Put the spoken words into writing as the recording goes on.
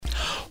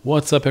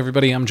What's up,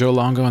 everybody? I'm Joe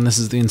Longo, and this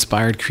is the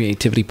Inspired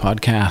Creativity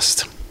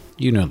Podcast.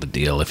 You know the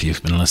deal if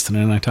you've been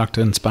listening. I talk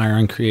to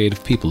inspiring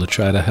creative people to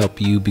try to help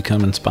you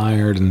become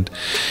inspired and,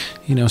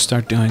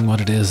 start doing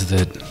what it is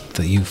that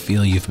you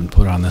feel you've been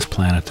put on this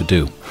planet to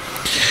do.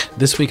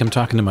 This week, I'm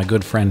talking to my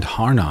good friend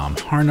Harnam.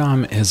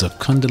 Harnam is a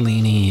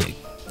Kundalini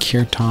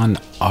Kirtan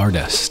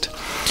artist.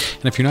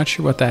 And if you're not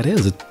sure what that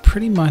is, it's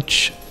pretty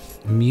much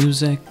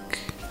music,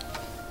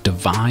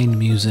 divine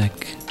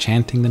music,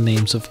 chanting the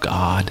names of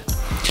God.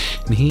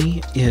 And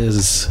he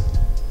is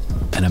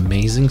an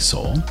amazing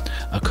soul,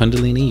 a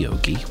Kundalini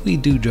yogi. We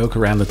do joke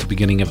around at the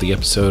beginning of the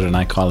episode, and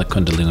I call it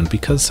Kundaloon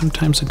because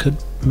sometimes it could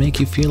make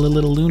you feel a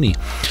little loony.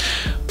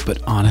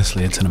 But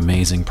honestly, it's an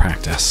amazing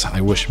practice.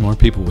 I wish more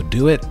people would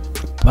do it,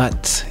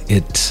 but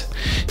it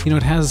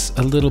has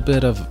a little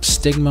bit of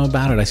stigma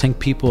about it. I think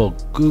people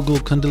Google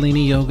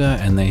Kundalini yoga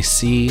and they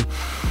see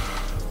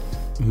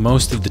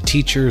most of the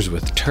teachers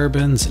with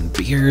turbans and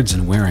beards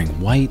and wearing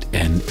white,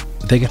 and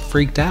they get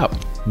freaked out.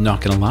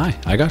 Not gonna lie,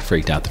 I got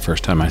freaked out the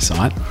first time I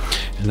saw it,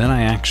 and then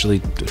I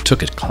actually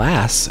took a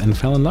class and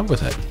fell in love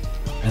with it.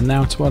 And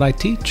now it's what I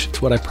teach,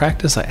 it's what I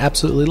practice. I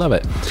absolutely love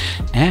it.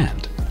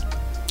 And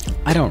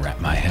I don't wrap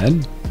my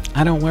head,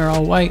 I don't wear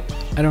all white,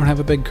 I don't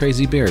have a big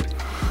crazy beard.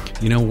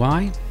 You know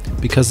why?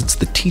 Because it's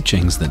the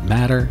teachings that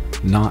matter,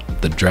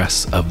 not the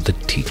dress of the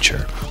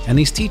teacher. And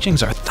these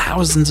teachings are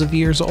thousands of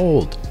years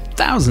old.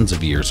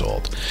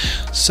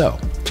 So,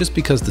 just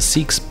because the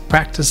Sikhs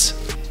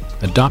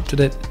adopted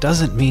it,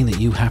 doesn't mean that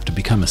you have to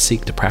become a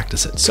Sikh to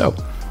practice it. So,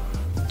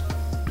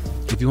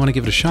 if you want to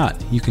give it a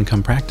shot, you can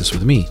come practice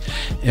with me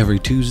every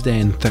Tuesday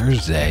and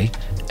Thursday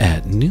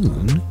at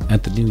noon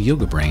at the new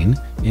Yoga Brain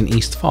in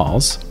East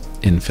Falls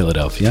in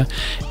Philadelphia,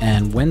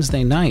 and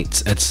Wednesday nights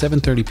at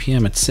 7:30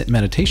 p.m. at Sit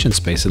Meditation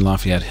Space in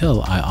Lafayette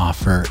Hill, I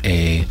offer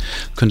a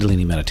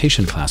Kundalini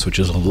meditation class, which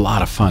is a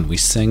lot of fun. We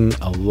sing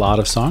a lot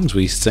of songs.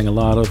 We sing a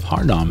lot of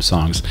Harnam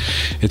songs.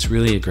 It's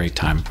really a great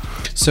time.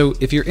 So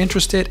if you're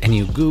interested and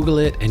you Google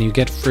it and you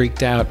get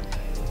freaked out,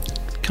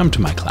 come to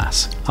my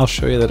class. I'll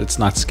show you that it's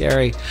not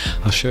scary.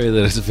 I'll show you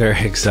that it's very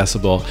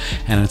accessible,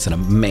 and it's an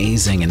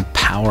amazing,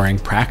 empowering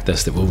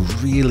practice that will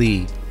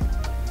really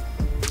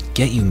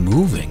get you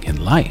moving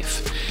in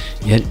life.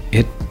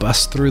 It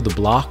busts through the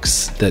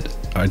blocks that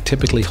are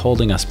typically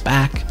holding us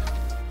back.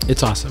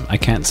 It's awesome. I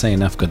can't say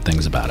enough good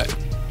things about it.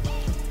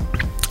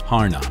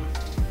 Harnam.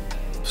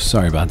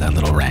 Sorry about that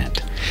little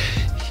rant.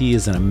 He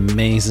is an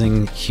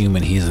amazing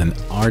human. He's an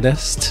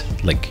artist.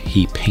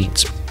 He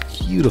paints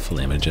beautiful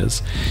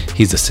images.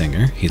 He's a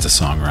singer. He's a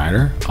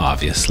songwriter,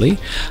 obviously.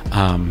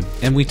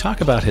 And we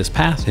talk about his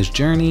path, his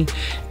journey,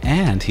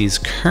 and he's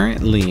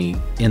currently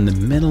in the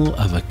middle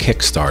of a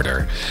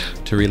Kickstarter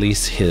to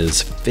release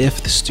his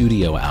 5th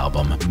studio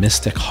album,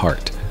 Mystic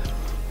Heart.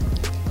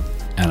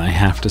 And I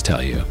have to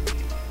tell you,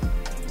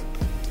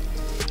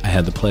 I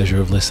had the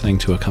pleasure of listening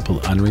to a couple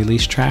of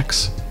unreleased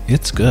tracks.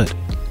 It's good.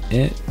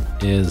 It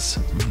is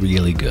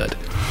really good.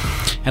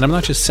 And I'm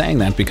not just saying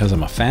that because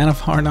I'm a fan of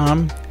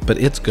Harnam, but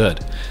it's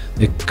good.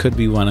 It could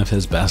be one of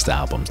his best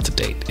albums to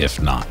date,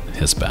 if not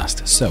his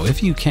best. So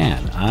if you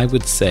can, I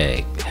would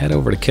say head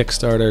over to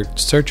Kickstarter,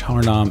 search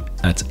Harnam,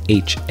 that's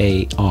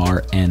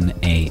Harnam,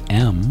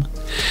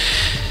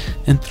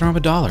 and throw him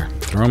 $1,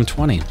 throw him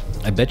 20.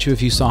 I bet you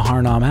if you saw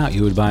Harnam out,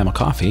 you would buy him a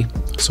coffee.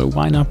 So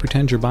why not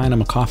pretend you're buying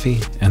him a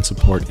coffee and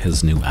support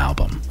his new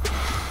album?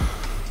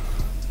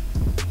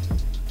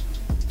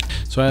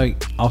 So I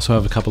also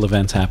have a couple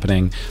events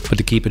happening, but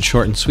to keep it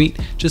short and sweet,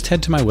 just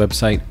head to my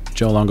website,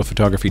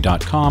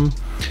 joelongophotography.com,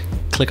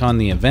 click on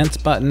the events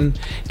button,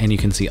 and you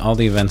can see all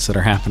the events that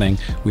are happening.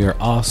 We are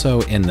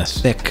also in the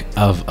thick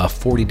of a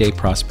 40-day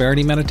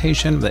prosperity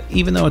meditation, that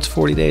even though it's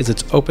 40 days,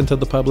 it's open to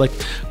the public.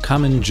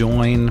 Come and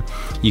join.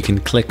 You can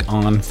click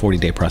on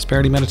 40-day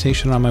prosperity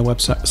meditation on my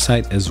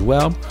website as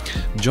well.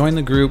 Join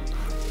the group.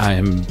 I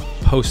am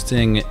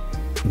posting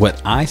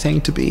what I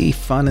think to be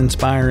fun,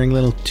 inspiring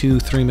little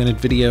 2-3 minute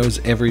videos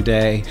every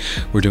day.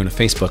 We're doing a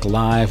Facebook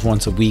Live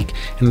once a week,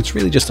 and it's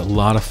really just a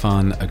lot of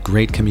fun, a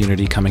great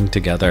community coming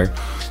together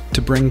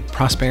to bring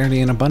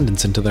prosperity and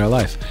abundance into their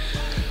life.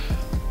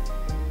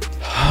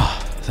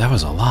 That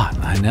was a lot,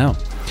 I know.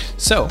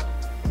 So,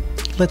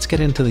 let's get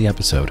into the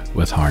episode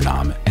with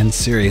Harnam. And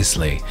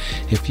seriously,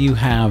 if you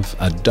have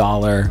 $1,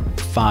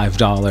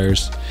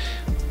 $5,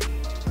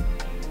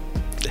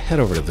 head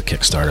over to the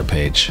Kickstarter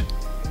page.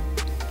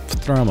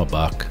 Throw him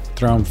 $1,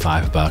 throw him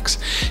 $5.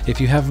 If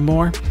you have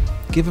more,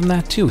 give him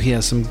that too. He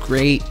has some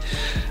great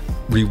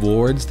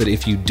rewards that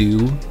if you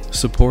do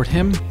support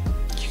him,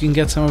 you can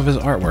get some of his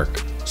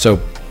artwork. So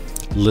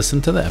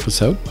listen to the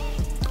episode,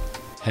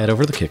 head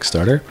over to the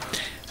Kickstarter,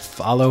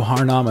 follow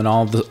Harnam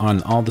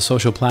on all the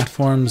social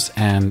platforms,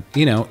 and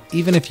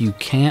even if you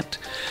can't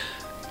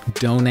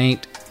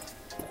donate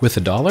with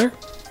 $1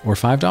 or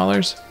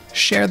 $5,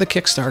 share the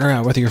Kickstarter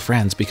out with your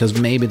friends, because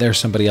maybe there's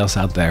somebody else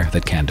out there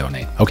that can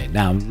donate. Okay,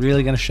 now I'm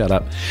really going to shut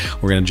up.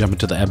 We're going to jump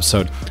into the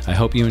episode. I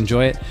hope you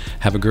enjoy it.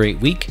 Have a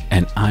great week,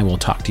 and I will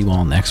talk to you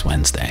all next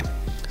Wednesday.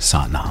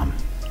 Satnam.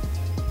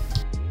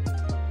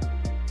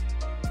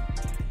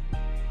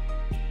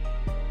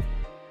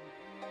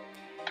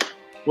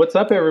 What's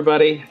up,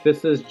 everybody?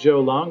 This is Joe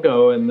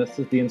Longo, and this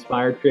is the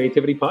Inspired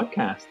Creativity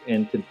Podcast.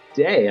 And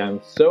today I'm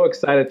so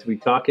excited to be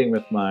talking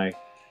with my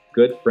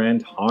good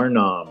friend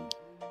Harnam,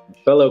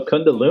 fellow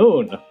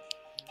Kundaloon.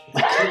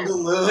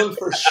 Kundaluni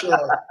for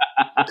sure.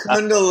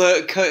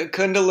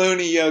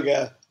 Kundaluni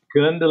yoga.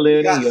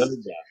 Kundaluni yoga.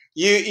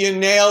 You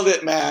nailed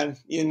it, man.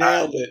 You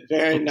nailed it.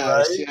 Very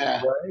nice.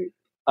 Right,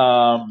 yeah.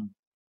 Right.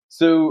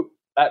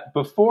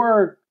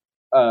 Before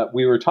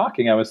we were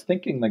talking, I was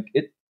thinking like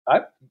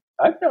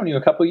I've known you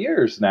a couple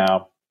years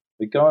now,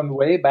 like going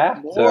way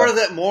back.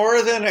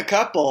 More than a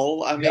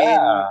couple. I mean,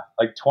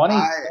 like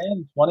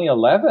 2010,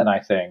 2011, I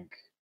think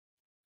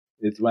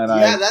is when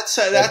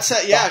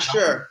Yeah,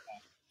 sure.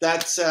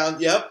 That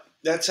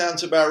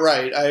sounds about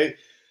right. I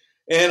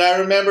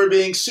remember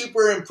being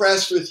super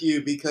impressed with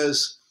you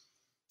because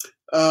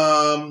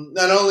not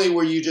only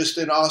were you just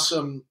an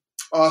awesome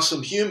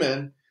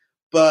human,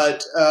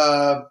 but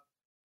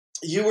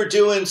you were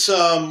doing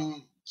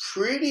some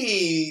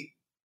pretty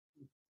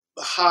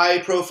high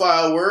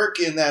profile work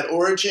in that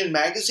Origin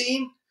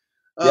magazine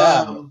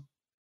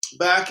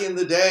back in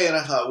the day, and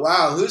I thought,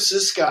 wow, who's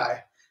this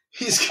guy?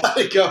 He's got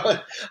it going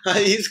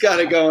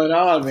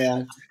on,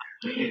 man.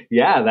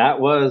 Yeah, that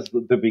was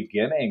the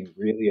beginning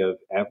really of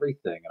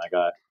everything. And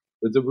it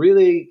was a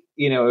really,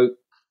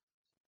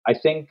 I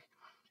think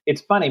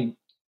it's funny,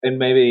 and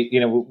maybe,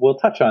 we'll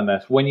touch on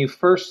this. When you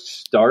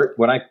first start,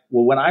 when I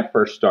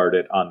first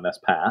started on this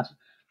path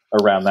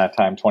around that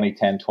time,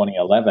 2010,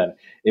 2011,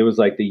 it was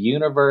like the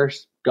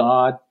universe,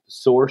 God,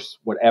 source,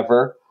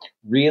 whatever,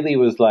 really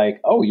was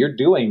like, oh, you're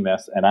doing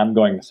this and I'm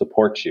going to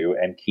support you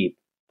and keep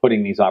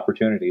putting these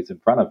opportunities in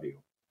front of you.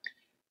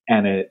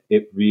 And it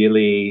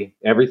really,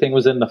 everything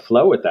was in the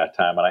flow at that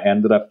time. And I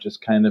ended up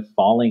just kind of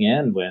falling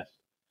in with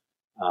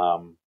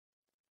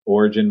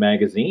Origin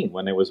magazine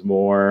when it was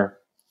more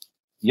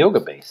yoga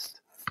based.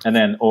 And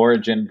then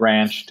Origin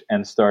branched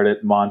and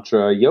started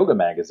Mantra Yoga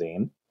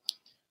magazine,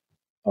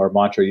 or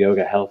Mantra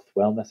Yoga Health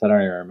Wellness. I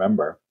don't even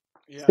remember.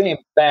 Yeah. Same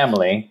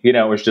family, it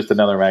was just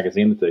another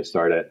magazine that they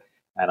started.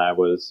 And I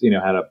was,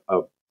 had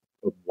a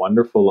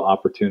wonderful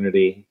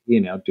opportunity,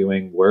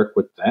 doing work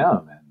with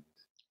them. And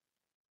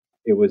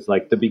it was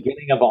like the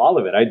beginning of all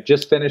of it. I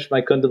just finished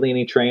my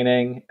Kundalini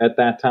training at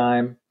that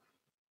time,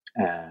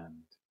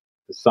 and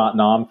the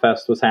Satnam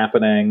Fest was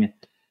happening.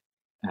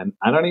 And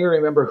I don't even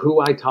remember who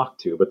I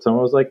talked to, but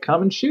someone was like,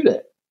 come and shoot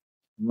it.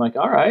 I'm like,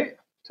 all right,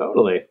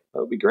 totally. That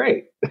would be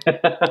great.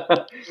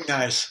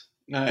 Nice.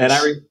 And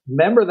I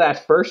remember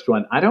that first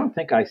one. I don't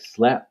think I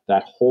slept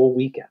that whole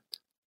weekend.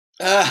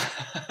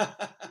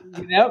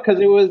 Because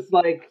it was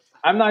like,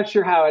 I'm not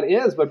sure how it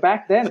is, but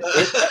back then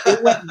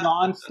it went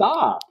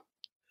nonstop.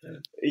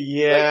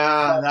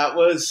 Yeah, that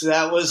was.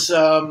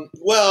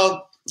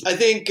 Well, I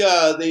think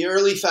the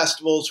early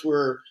festivals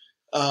were.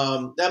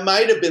 That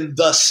might have been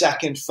the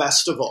second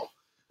festival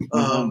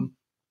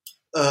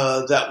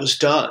that was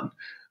done.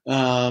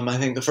 I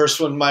think the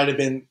first one might have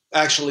been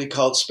actually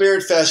called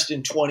Spirit Fest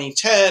in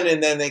 2010,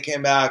 and then they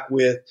came back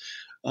with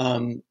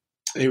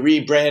they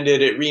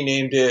rebranded it,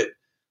 renamed it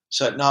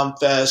Satnam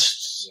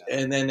Fest,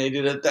 and then they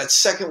did that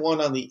second one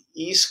on the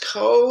East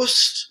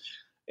Coast.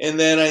 And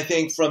then I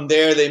think from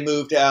there they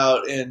moved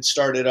out and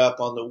started up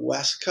on the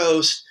West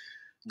Coast.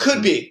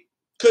 Could be.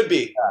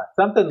 Yeah,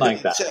 something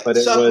like that. But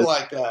something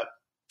like that.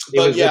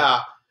 But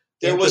yeah,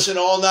 there was an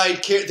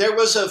all-night. There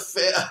was a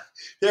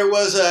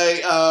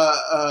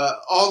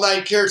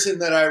all-night kirtan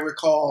that I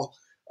recall.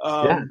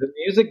 The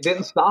music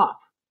didn't stop.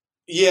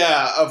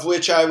 Yeah, of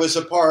which I was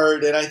a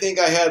part, and I think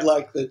I had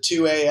like the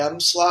 2 a.m.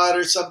 slot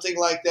or something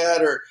like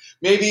that, or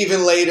maybe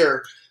even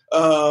later.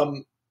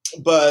 But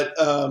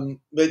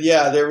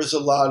yeah, there was a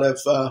lot of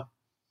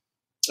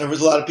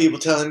people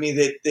telling me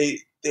that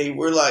they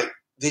were like,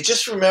 they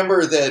just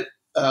remember that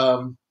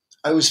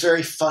I was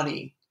very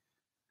funny.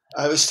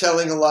 I was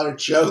telling a lot of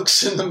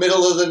jokes in the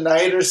middle of the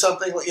night or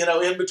something,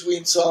 in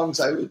between songs.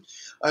 I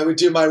would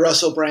do my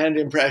Russell Brand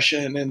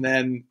impression, and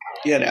then,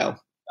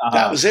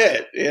 that was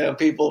it.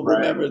 People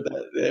remembered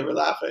that they were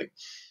laughing.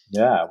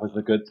 Yeah, it was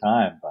a good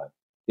time. But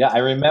yeah, I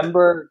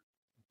remember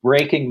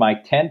breaking my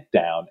tent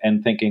down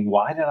and thinking,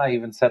 why did I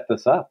even set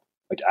this up?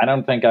 Like, I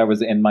don't think I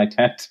was in my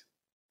tent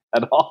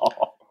at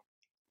all.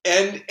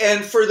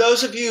 And for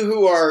those of you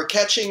who are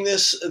catching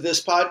this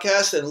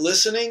podcast and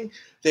listening,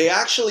 they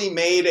actually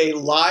made a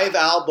live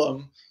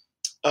album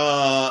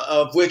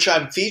of which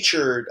I'm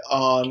featured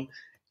on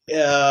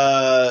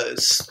The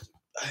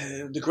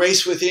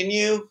Grace Within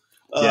You.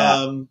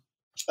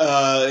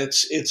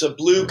 It's a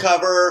blue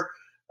cover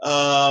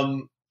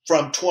from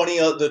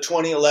the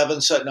 2011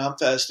 Satnam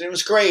Fest. And it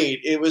was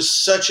great. It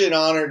was such an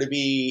honor to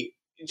be,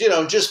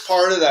 just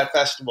part of that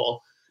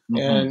festival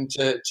and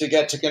to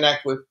get to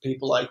connect with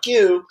people like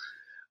you.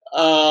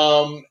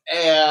 And,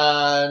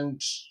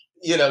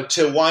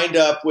 to wind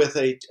up with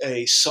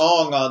a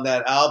song on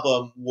that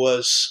album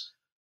was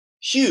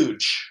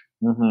huge.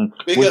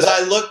 Because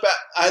I look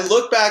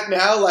back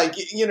now, like,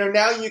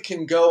 now you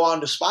can go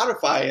on to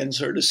Spotify and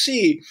sort of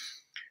see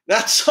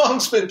that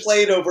song's been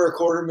played over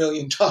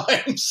 250,000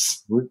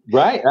 times.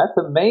 Right. That's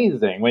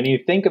amazing. When you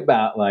think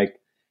about like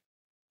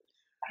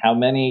how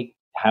many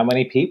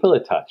people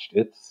it touched.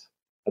 I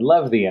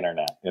love the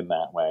internet in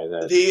that way.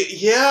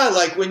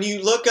 Like when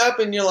you look up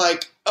and you're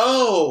like,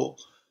 oh,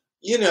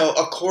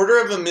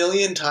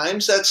 250,000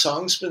 times that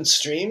song's been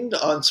streamed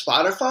on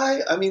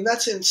Spotify. I mean,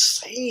 that's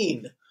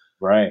insane.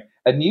 Right.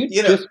 And you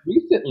just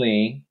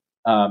recently,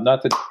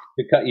 not to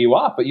cut you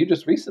off, but you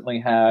just recently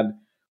had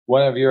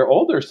one of your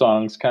older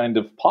songs kind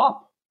of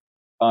pop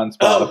on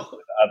Spotify the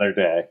other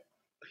day.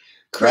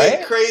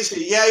 Right?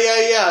 Crazy.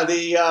 Yeah.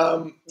 The,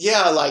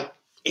 like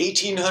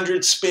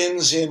 1,800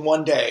 spins in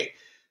one day.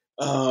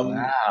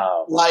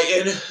 Wow. Like,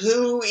 and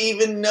who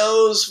even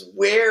knows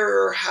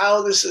where or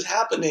how this is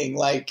happening?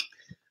 Like,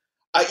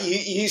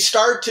 you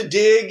start to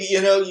dig,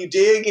 you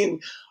dig,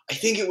 and I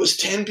think it was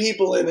 10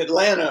 people in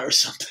Atlanta or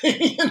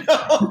something,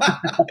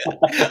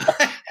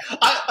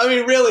 I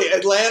mean, really,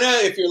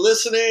 Atlanta, if you're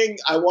listening,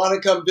 I want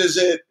to come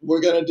visit.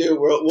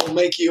 We'll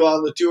make you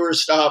on the tour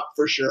stop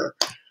for sure.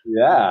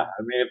 Yeah.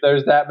 I mean, if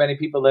there's that many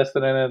people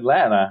listening in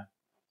Atlanta,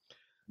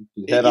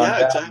 head on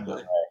down.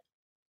 Exactly.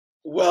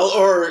 Well,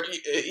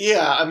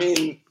 I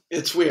mean,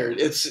 it's weird.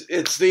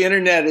 It's the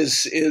internet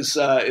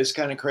is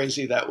kind of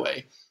crazy that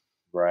way.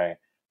 Right.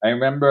 I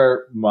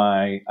remember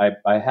I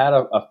had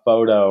a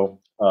photo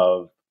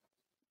of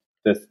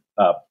this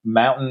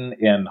mountain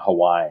in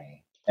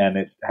Hawaii, and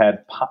it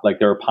had like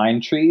there were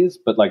pine trees,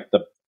 but like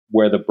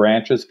where the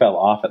branches fell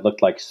off, it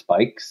looked like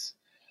spikes.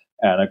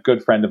 And a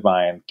good friend of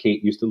mine,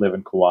 Kate, used to live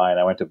in Kauai, and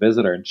I went to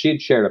visit her, and she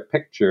had shared a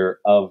picture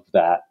of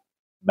that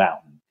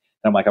mountain.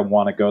 And I'm like, I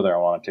want to go there. I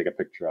want to take a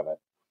picture of it.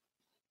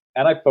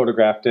 And I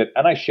photographed it,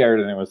 and I shared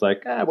it, and it was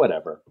like,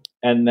 whatever.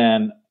 And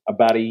then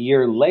about a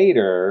year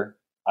later,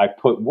 I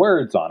put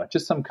words on it,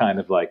 just some kind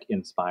of like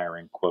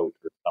inspiring quote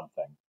or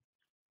something.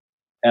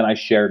 And I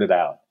shared it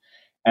out.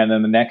 And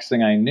then the next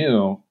thing I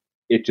knew,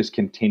 it just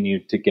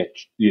continued to get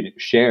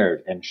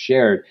shared and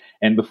shared.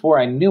 And before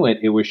I knew it,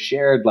 it was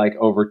shared like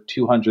over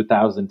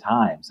 200,000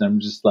 times. And I'm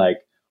just like,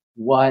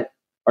 what?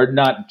 Or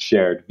not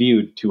shared,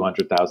 viewed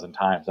 200,000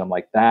 times. I'm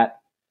like,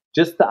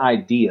 just the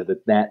idea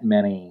that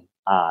many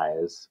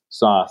eyes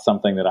saw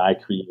something that I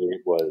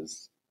created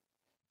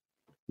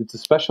it's a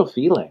special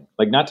feeling.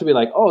 Like, not to be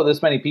like, oh,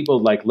 this many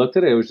people like looked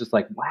at it. It was just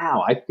like,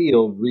 wow, I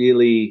feel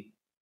really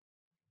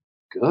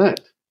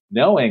good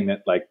knowing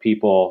that like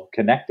people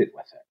connected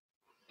with it.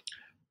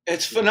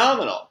 It's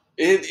phenomenal.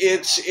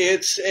 It's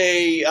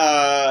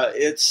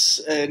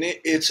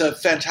a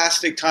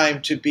fantastic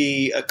time to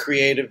be a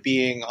creative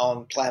being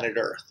on planet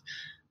Earth,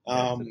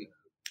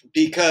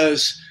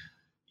 because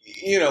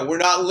we're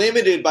not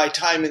limited by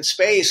time and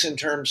space in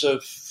terms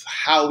of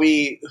how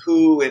we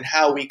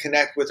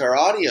connect with our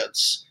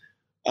audience.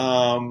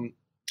 Our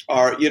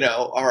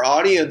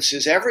audience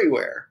is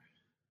everywhere.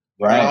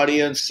 Right. Our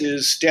audience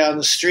is down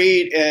the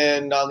street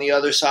and on the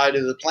other side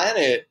of the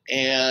planet,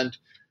 and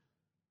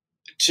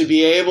to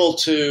be able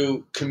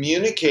to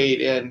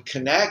communicate and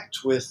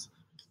connect with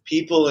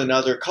people in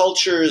other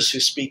cultures who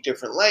speak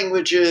different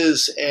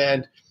languages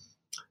and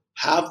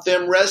have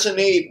them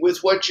resonate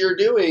with what you're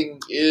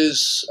doing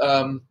is,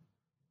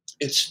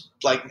 it's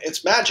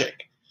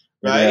magic,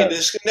 right? Yeah.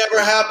 This could never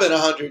happen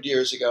 100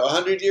 years ago.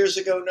 100 years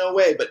ago, no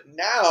way. But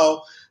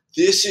now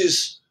this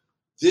is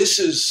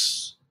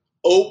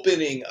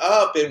opening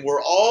up, and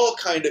we're all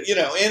kind of,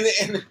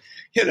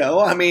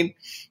 I mean,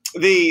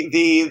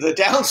 the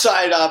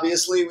downside,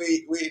 obviously,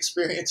 we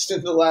experienced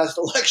in the last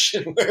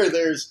election, where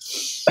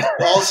there's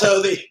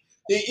also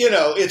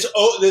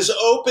this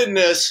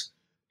openness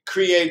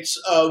creates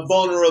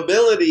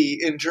vulnerability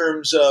in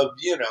terms of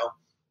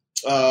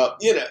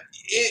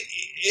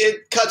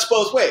it cuts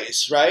both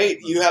ways, right?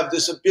 You have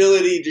this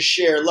ability to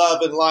share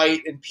love and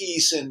light and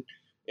peace and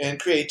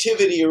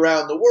creativity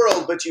around the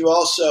world, but you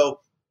also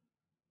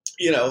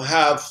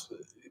have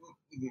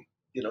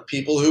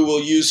people who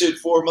will use it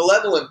for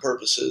malevolent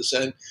purposes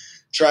and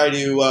try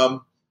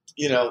to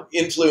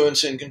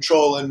influence and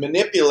control and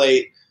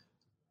manipulate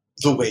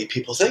the way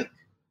people think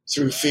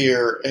through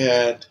fear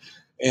and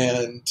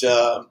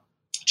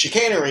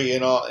chicanery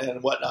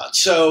and whatnot.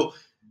 So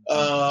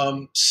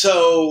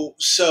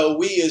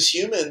we as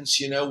humans,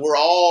 we're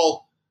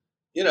all,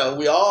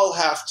 we all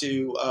have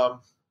to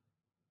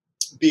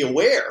be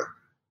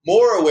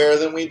more aware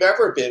than we've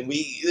ever been.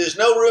 There's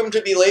no room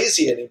to be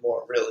lazy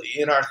anymore, really,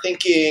 in our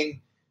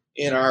thinking,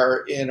 in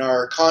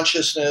our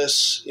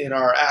consciousness, in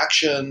our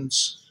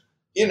actions.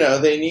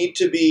 They need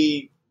to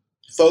be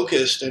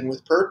focused and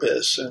with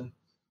purpose, and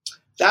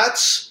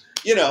that's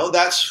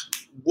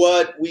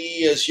what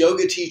we as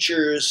yoga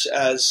teachers,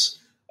 as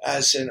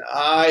an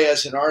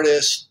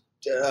artist,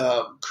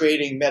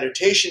 creating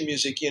meditation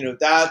music,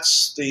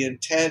 that's the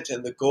intent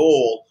and the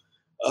goal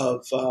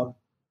of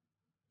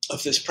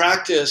this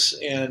practice,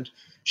 and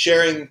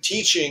sharing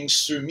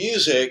teachings through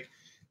music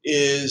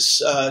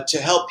is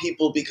to help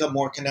people become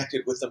more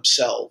connected with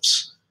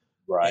themselves,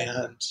 right,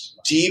 and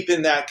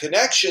deepen that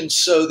connection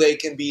so they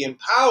can be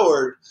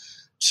empowered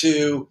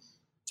to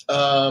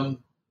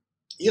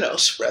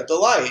spread the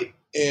light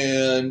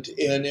and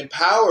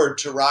empowered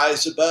to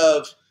rise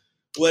above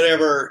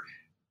whatever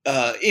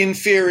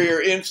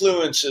inferior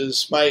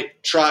influences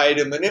might try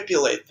to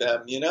manipulate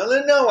them. Then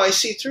no, I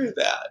see through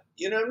that.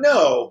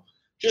 No,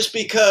 just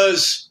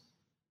because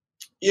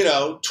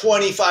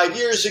 25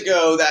 years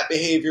ago that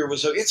behavior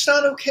was okay, it's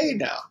not okay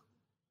now.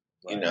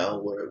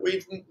 Right.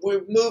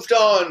 We've moved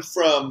on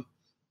from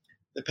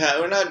the past.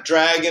 We're not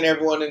dragging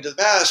everyone into the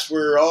past.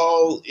 We're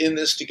all in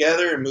this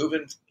together and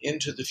moving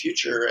into the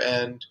future.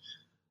 And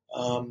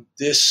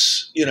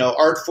this,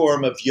 art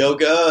form of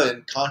yoga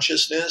and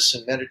consciousness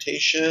and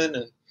meditation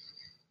and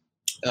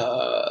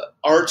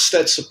arts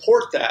that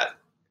support that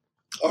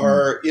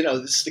are,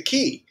 this is the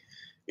key.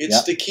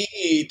 It's the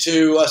key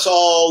to us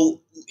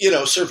all,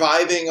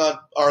 surviving on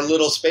our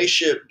little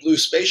blue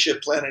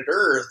spaceship planet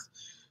Earth,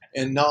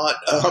 and not,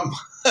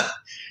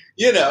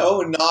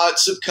 not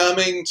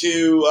succumbing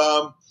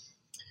to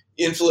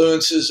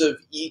influences of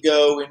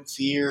ego and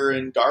fear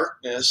and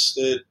darkness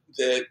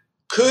that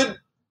could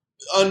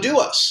undo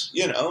us.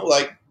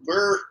 Like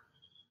we're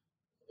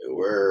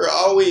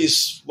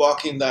always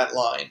walking that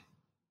line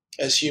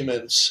as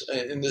humans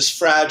in this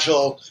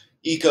fragile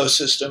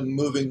ecosystem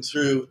moving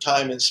through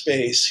time and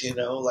space.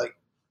 Like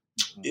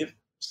if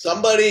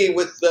somebody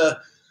with the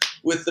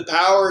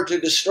power to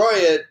destroy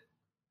it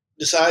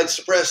decides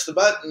to press the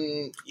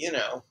button,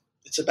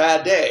 it's a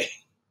bad day.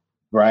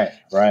 Right.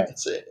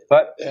 That's it.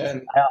 But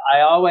I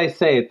always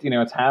say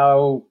it's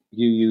how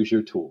you use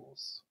your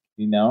tools.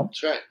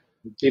 That's right.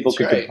 People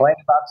could complain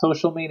about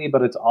social media,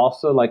 but it's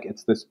also like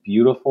it's this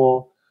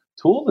beautiful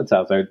tool that's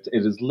out there.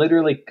 It is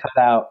literally cut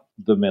out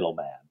the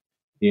middleman.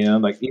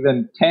 Like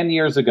even 10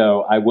 years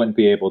ago, we wouldn't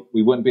be able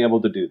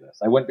to do this.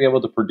 I wouldn't be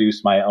able to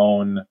produce my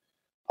own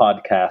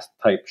podcast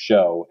type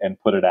show and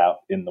put it out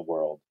in the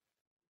world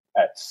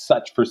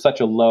for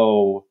such a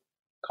low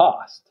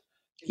cost.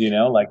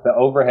 Like the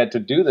overhead to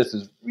do this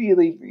is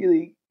really,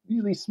 really,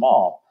 really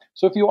small.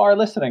 So if you are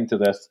listening to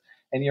this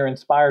and you're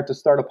inspired to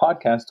start a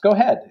podcast, go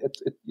ahead.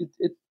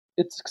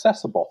 It's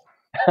accessible.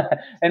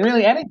 And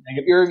really anything.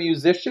 If you're a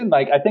musician,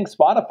 like I think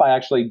Spotify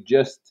actually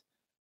just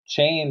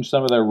changed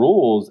some of their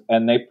rules,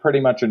 and they pretty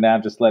much are now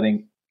just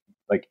letting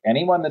like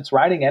anyone that's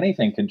writing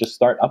anything can just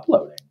start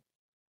uploading.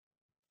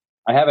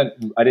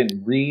 I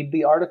didn't read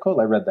the article.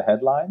 I read the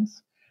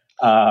headlines.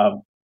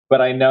 But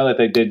I know that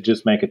they did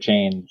just make a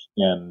change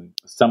in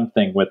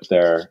something with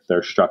their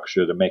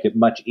structure to make it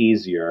much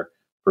easier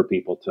for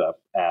people to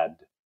add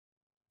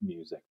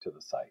music to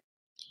the site.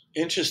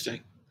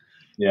 Interesting.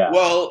 Yeah.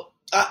 Well,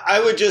 I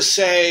would just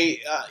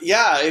say,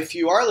 if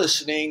you are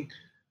listening,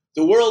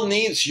 the world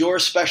needs your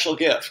special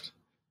gift.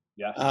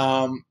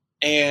 Yeah.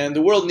 And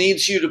the world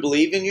needs you to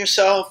believe in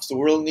yourself. The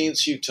world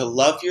needs you to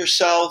love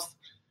yourself.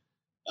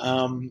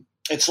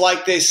 It's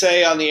like they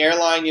say on the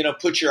airline,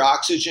 put your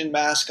oxygen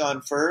mask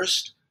on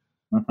first.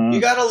 Mm-hmm.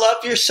 You got to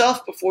love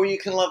yourself before you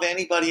can love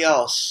anybody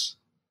else.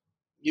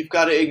 You've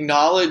got to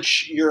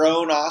acknowledge your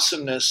own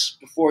awesomeness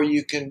before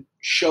you can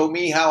show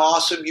me how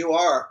awesome you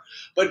are.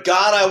 But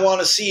God, I want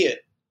to see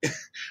it.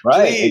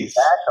 Right, Please,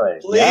 exactly.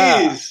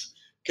 Please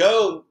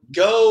go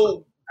be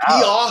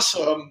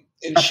awesome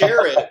and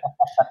share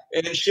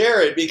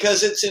it,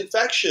 because it's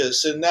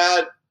infectious. And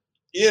that,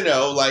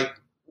 like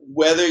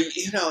whether,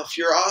 if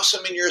you're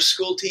awesome and you're a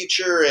school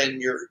teacher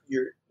and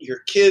your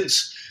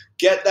kids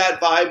get that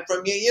vibe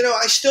from you,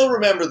 I still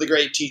remember the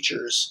great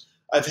teachers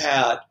I've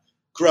had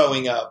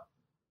growing up.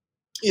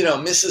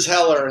 Mrs.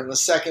 Heller in the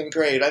second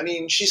grade. I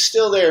mean, she's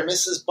still there.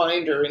 Mrs.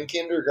 Binder in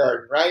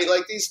kindergarten, right?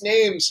 Like these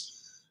names.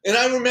 And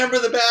I remember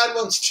the bad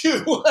ones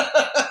too.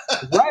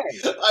 Right.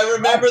 I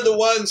remember the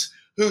ones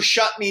who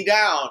shut me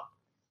down,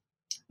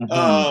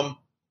 Mm-hmm.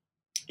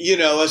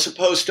 As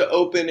opposed to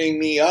opening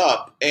me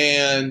up.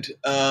 And,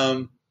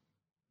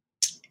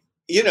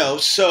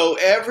 so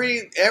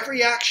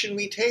every action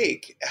we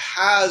take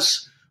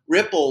has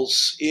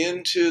ripples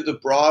into the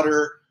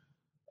broader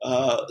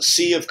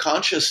sea of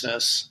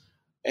consciousness.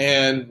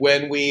 And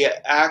when we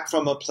act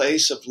from a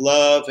place of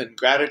love and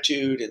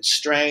gratitude and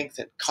strength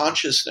and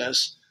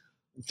consciousness,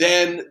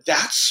 then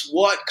that's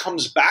what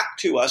comes back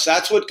to us.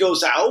 That's what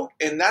goes out,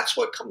 and that's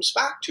what comes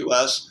back to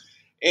us.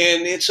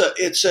 And it's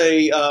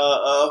a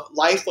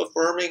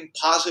life-affirming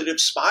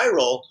positive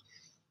spiral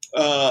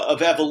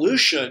of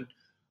evolution.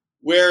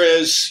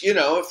 Whereas,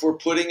 if we're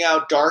putting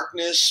out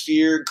darkness,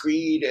 fear,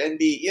 greed,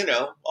 envy,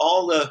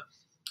 all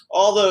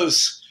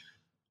those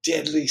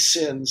deadly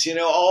sins,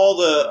 all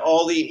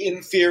the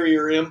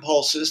inferior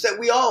impulses that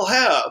we all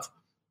have,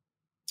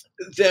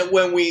 then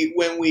when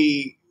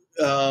we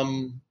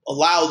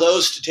allow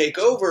those to take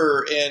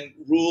over and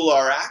rule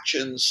our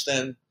actions,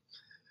 then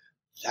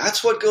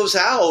that's what goes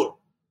out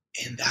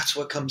and that's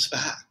what comes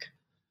back.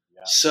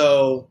 Yeah.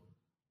 So,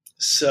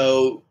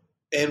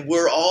 and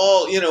we're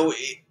all,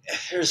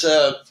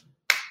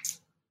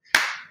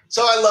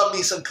 so I love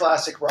me some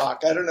classic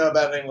rock. I don't know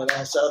about anyone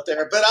else out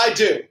there, but I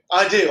do.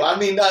 I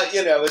mean,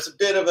 it's a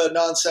bit of a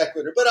non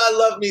sequitur, but I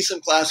love me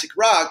some classic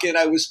rock. And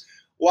I was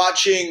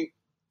watching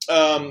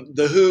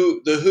the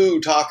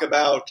Who talk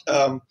about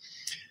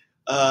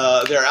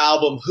their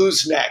album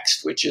 "Who's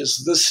Next," which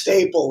is the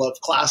staple of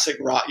classic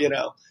rock.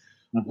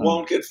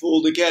 Won't Get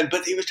Fooled Again.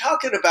 But they were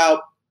talking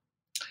about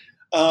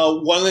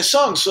one of the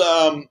songs,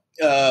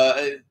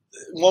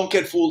 "Won't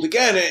Get Fooled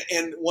Again,"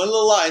 and one of the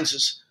lines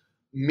is,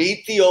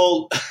 "Meet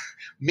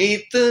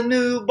the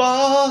new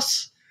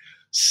boss,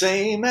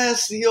 same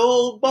as the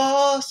old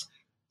boss.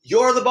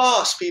 You're the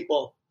boss,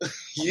 people.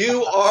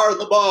 You are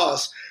the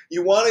boss.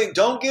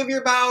 Don't give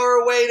your power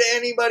away to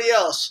anybody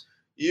else.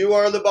 You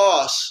are the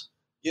boss."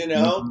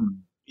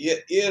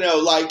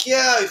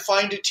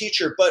 Find a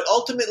teacher, but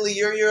ultimately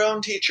you're your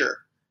own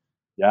teacher.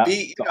 Yeah,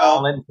 it's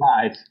all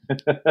inside.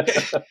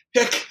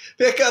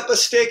 pick up a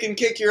stick and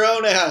kick your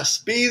own ass.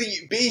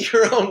 Be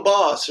your own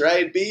boss,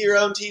 right? Be your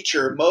own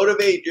teacher.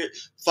 Motivate.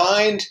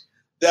 Find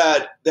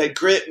that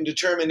grit and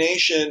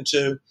determination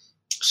to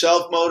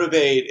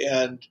self-motivate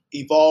and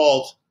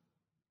evolve.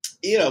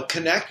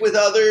 Connect with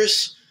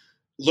others,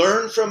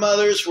 learn from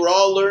others. We're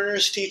all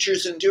learners,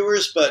 teachers, and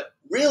doers. But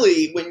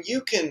really, when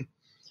you can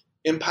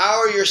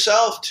empower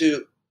yourself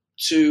to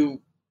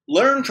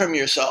learn from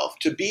yourself,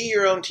 to be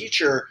your own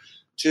teacher,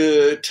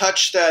 to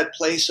touch that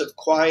place of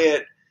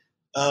quiet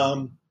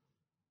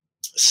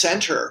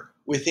center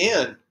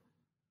within,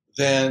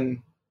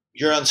 then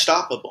you're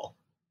unstoppable.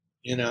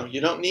 You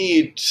don't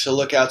need to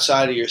look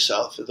outside of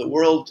yourself. The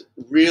world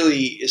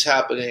really is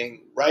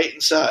happening right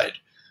inside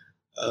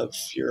of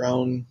your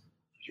own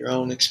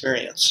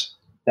experience.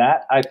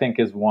 That, I think,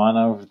 is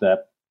probably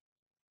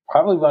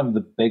one of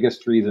the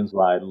biggest reasons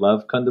why I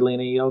love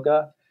Kundalini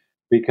yoga,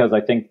 because I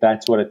think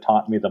that's what it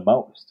taught me the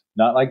most.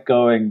 Not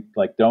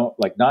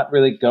not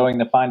really going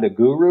to find a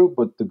guru,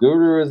 but the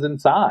guru is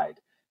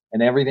inside,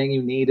 and everything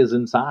you need is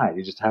inside.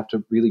 You just have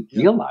to really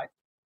realize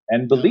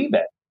and believe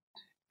it.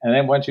 And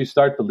then once you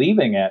start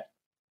believing it,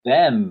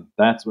 then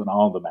that's when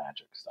all the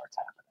magic starts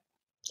happening.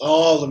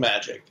 All the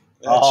magic.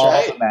 That's all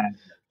right. The magic.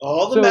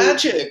 All the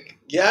magic.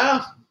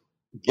 Yeah.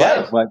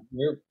 Right. But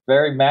we're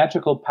very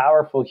magical,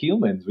 powerful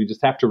humans. We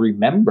just have to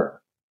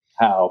remember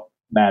how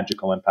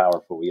magical and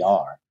powerful we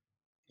are.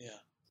 Yeah.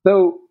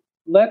 So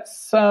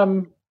let's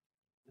tell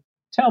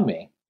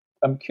me,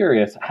 I'm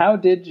curious, how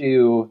did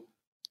you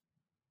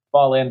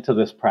fall into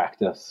this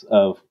practice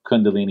of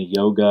Kundalini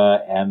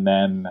yoga and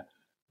then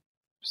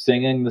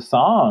singing the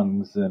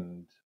songs,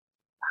 and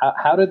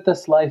how did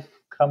this life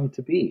come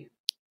to be?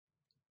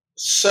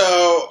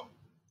 So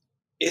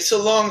it's a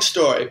long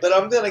story, but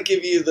I'm going to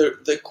give you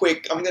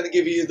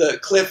the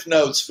Cliff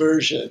Notes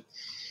version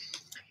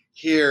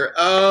here.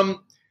 I've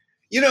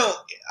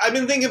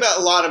been thinking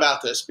a lot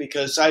about this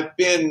because I've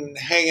been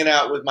hanging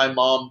out with my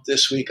mom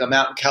this week. I'm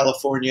out in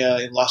California,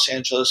 in Los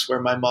Angeles,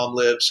 where my mom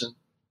lives, and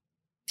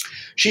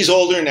she's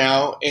older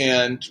now,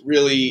 and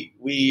really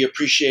we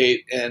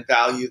appreciate and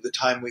value the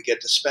time we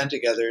get to spend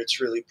together. It's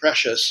really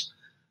precious.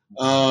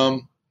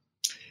 And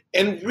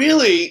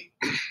really,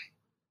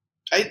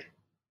 I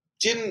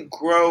didn't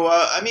grow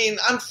up. I mean,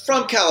 I'm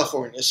from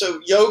California,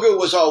 so yoga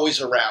was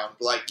always around.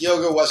 Like,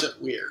 yoga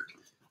wasn't weird.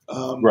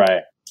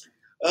 Right.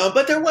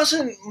 But there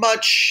wasn't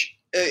much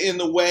in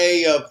the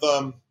way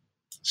of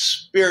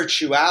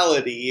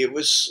spirituality. It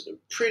was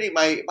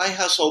my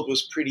household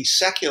was pretty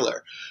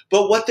secular.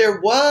 But what there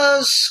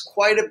was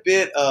quite a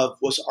bit of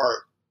was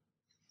art.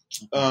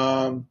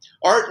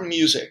 Art and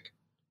music.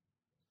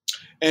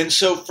 And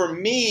so for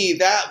me,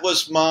 that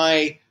was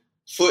my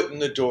foot in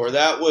the door.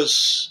 That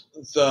was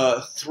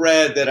the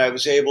thread that I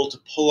was able to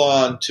pull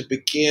on to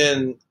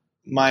begin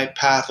my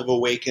path of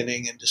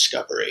awakening and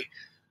discovery.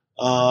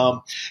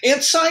 And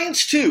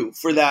science too,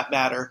 for that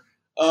matter.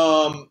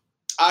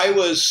 I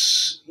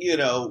was,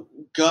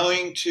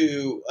 going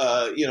to,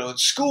 in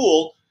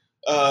school,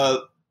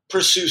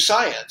 pursue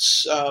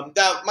science.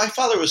 My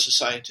father was a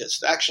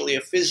scientist, actually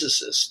a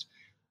physicist.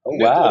 Oh,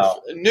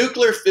 wow.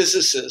 Nuclear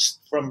physicist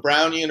from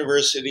Brown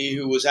University,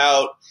 who was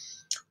out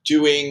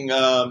doing,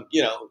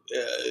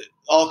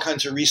 all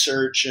kinds of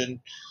research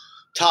and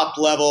top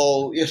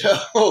level,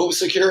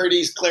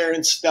 securities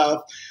clearance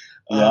stuff.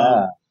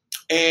 Yeah.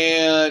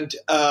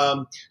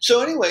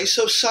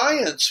 So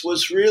science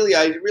was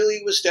I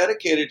really was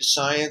dedicated to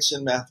science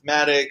and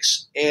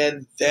mathematics.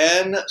 And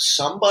then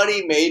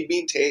somebody made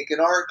me take an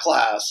art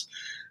class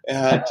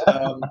at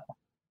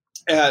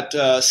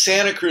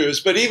Santa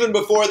Cruz. But even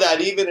before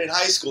that, even in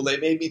high school, they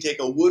made me take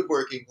a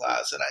woodworking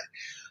class. And I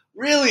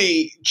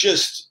really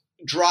just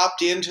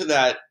dropped into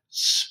that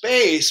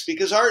space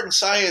because art and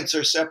science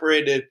are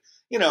separated,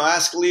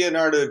 ask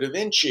Leonardo da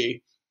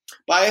Vinci,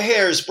 by a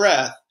hair's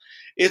breadth.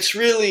 It's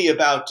really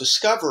about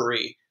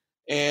discovery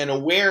and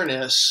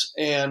awareness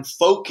and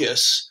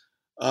focus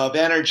of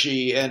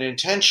energy and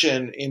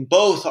intention in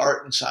both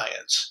art and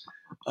science.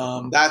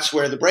 That's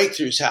where the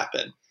breakthroughs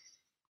happen.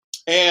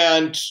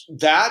 And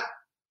that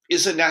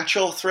is a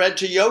natural thread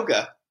to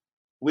yoga,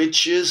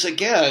 which is,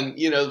 again,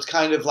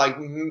 kind of like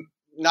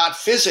not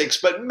physics,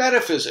 but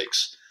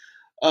metaphysics,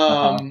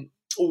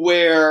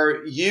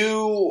 where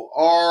you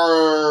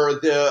are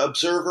the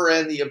observer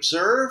and the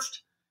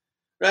observed.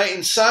 Right?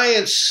 In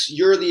science,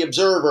 you're the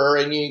observer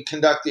and you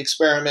conduct the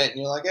experiment and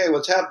you're like, hey,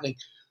 what's happening?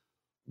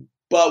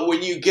 But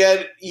when you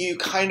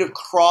kind of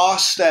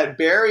cross that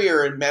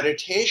barrier in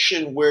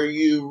meditation where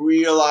you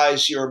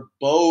realize you're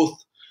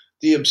both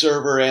the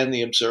observer and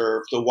the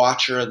observed, the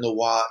watcher and the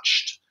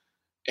watched.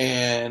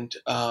 And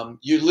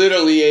you're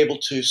literally able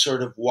to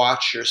sort of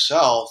watch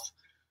yourself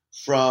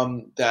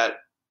from that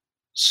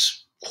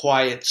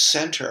quiet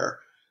center.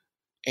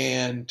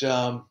 And,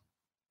 so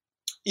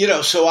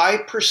I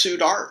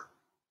pursued art.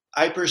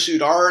 I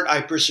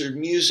pursued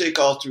music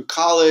all through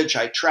college.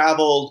 I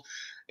traveled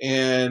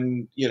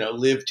and,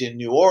 lived in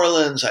New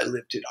Orleans. I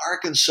lived in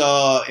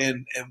Arkansas.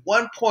 And at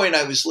one point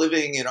I was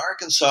living in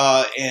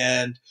Arkansas,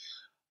 and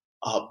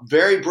a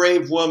very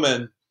brave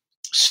woman,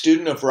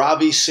 student of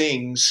Ravi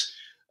Singh's,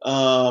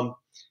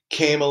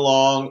 came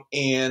along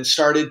and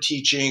started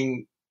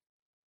teaching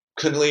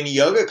Kundalini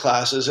yoga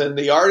classes. And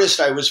the artist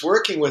I was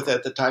working with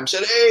at the time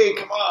said, "Hey,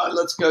 come on,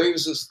 let's go." He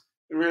was this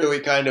really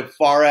kind of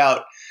far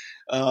out,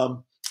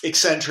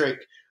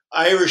 eccentric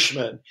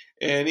Irishman.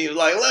 And he was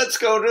like, "Let's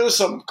go do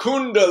some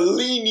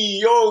Kundalini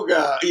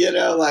yoga," and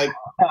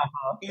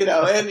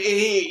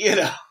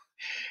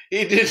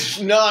he did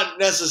not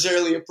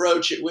necessarily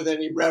approach it with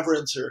any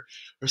reverence or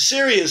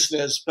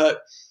seriousness,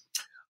 but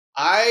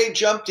I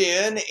jumped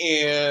in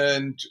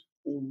and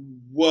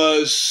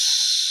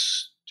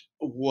was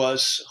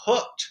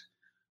hooked.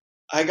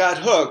 I got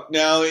hooked.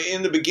 Now,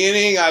 in the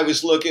beginning, I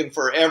was looking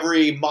for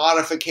every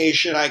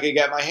modification I could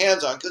get my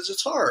hands on, because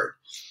it's hard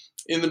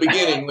in the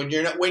beginning when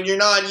you're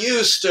not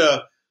used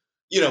to,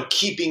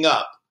 keeping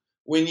up,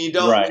 when you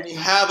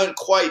haven't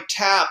quite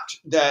tapped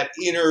that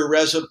inner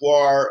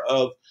reservoir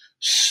of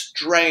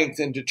strength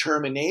and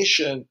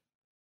determination.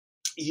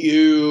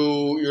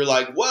 You're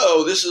like,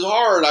 whoa, this is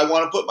hard. I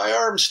want to put my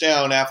arms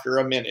down after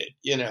a minute,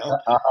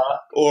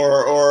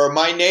 or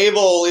my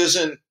navel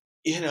isn't,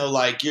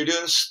 like you're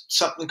doing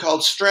something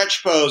called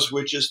stretch pose,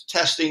 which is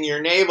testing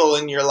your navel,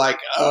 and you're like,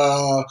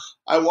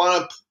 I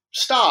want to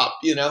stop,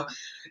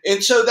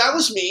 And so that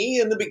was me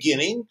in the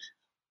beginning,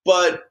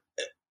 but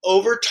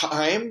over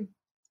time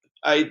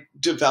I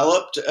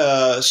developed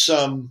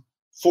some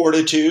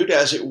fortitude,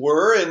 as it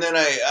were. And then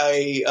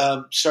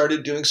I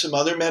started doing some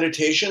other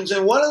meditations.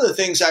 And one of the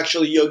things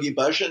actually Yogi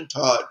Bhajan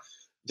taught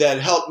that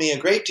helped me a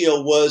great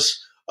deal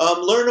was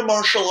learn a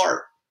martial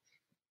art.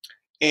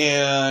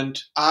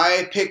 And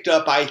I picked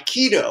up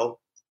Aikido,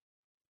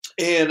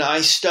 and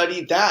I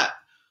studied that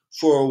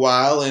for a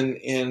while,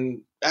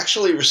 and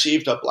actually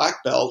received a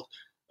black belt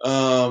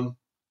in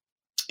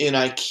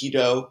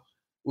Aikido,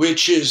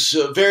 which is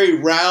a very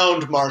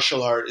round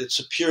martial art. It's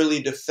a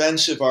purely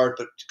defensive art,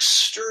 but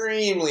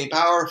extremely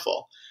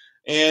powerful.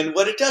 And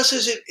what it does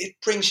is it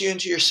brings you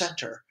into your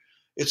center.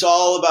 It's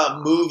all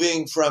about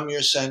moving from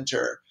your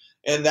center.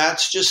 And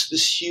that's just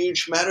this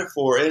huge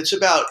metaphor. And it's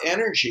about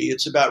energy.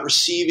 It's about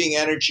receiving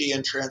energy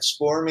and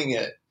transforming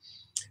it.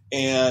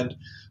 And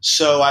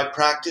so I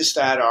practiced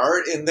that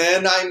art. And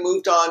then I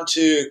moved on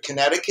to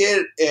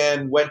Connecticut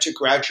and went to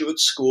graduate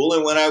school.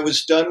 And when I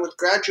was done with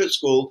graduate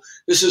school,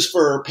 this is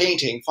for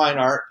painting, fine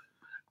art.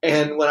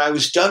 And when I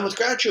was done with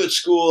graduate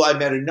school, I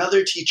met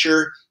another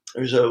teacher.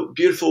 There's a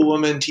beautiful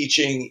woman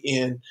teaching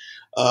in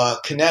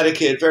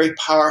Connecticut, very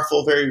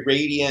powerful, very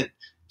radiant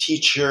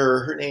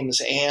teacher. Her name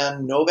is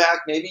Ann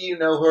Novak. Maybe you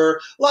know her.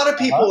 A lot of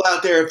people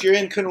out there, if you're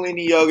in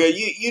Kundalini yoga,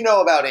 you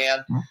know about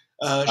Ann.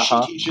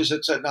 She teaches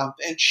at Satnam.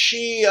 And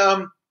she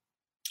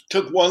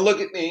took one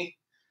look at me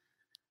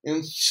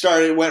and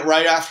went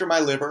right after my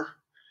liver.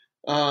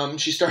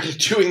 She started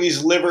doing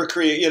these liver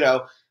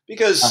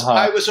because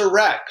I was a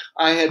wreck.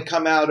 I had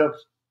come out of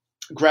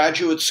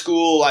graduate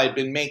school. I'd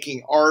been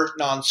making art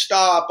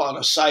nonstop on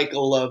a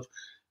cycle of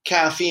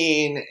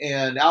caffeine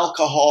and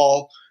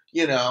alcohol,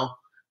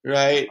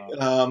 right?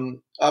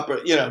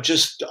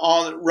 Just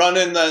on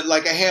running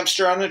like a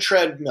hamster on a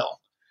treadmill,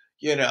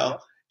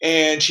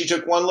 And she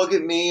took one look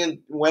at me and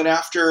went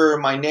after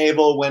my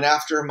navel, went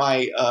after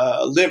my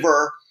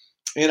liver,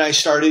 and I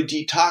started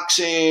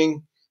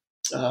detoxing.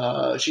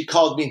 She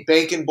called me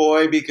Bacon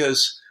Boy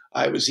because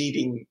I was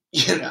eating,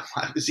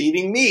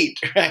 meat,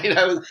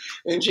 right?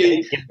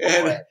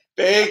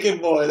 Bacon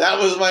Boy, that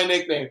was my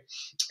nickname.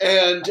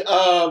 And,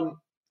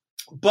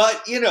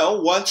 but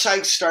once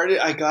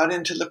I got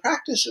into the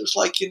practice, it was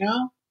like,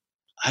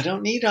 I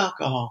don't need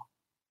alcohol.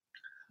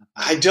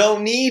 I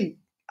don't need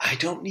meat. I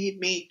don't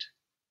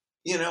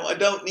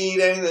need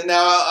anything.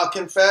 Now I'll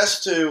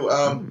confess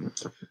to,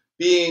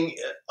 being,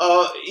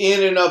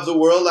 in and of the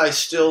world, I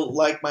still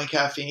like my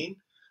caffeine,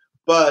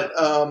 but,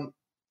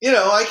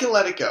 I can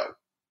let it go.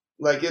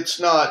 Like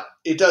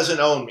it doesn't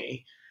own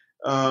me.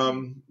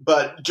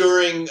 But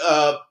during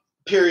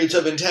periods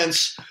of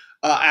intense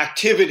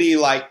activity,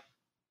 like,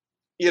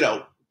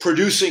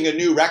 producing a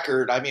new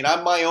record. I mean,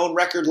 I'm my own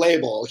record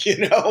label,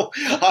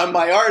 I'm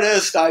my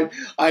artist. I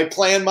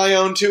plan my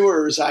own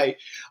tours. I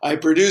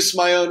produce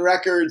my own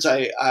records.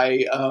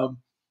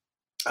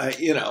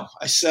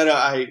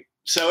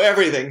 So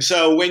everything.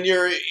 So when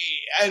you're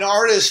an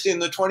artist in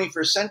the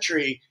 21st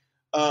century,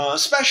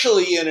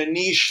 especially in a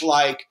niche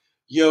like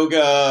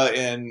yoga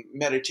and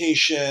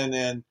meditation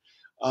and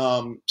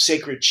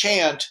sacred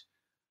chant,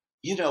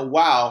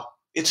 wow,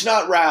 It's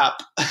not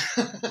rap.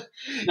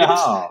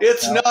 No,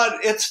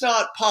 It's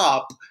not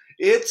pop.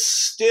 It's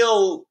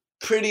still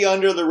pretty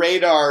under the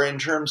radar in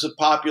terms of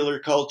popular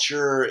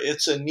culture.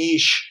 It's a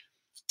niche.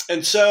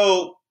 And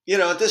so,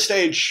 at this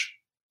stage,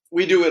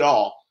 we do it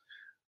all.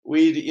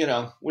 We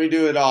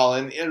do it all.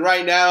 And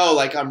right now,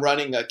 like, I'm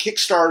running a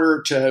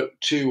Kickstarter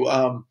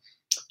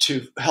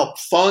to help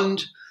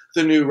fund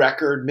the new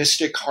record,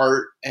 Mystic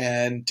Heart.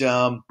 And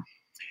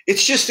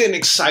it's just an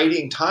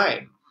exciting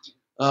time.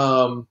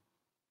 To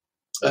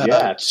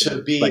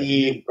be like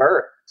new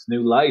birth, it's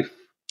new life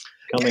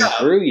coming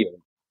through you.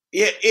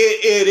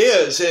 It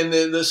is, and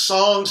the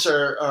songs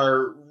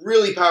are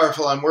really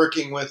powerful. I'm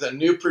working with a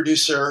new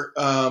producer,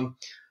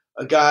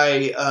 a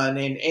guy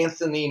named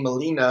Anthony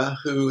Molina,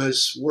 who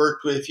has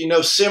worked with,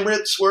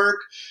 Simrit's work.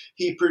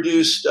 He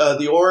produced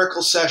the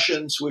Oracle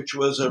Sessions, which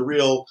was a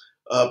real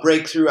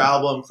breakthrough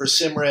album for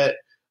Simrit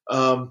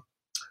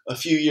a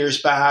few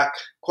years back,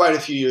 quite a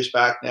few years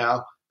back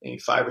now, maybe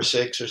 5 or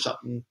 6 or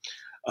something.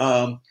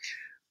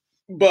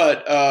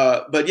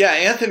 But yeah,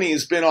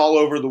 Anthony's been all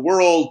over the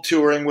world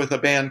touring with a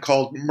band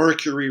called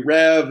Mercury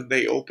Rev.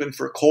 They opened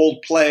for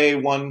Coldplay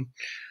on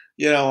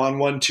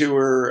one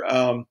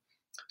tour.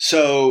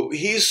 So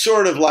he's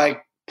sort of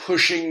like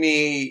pushing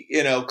me,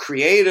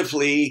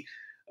 creatively,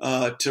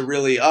 to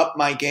really up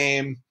my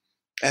game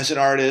as an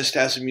artist,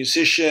 as a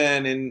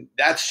musician. And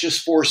that's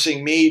just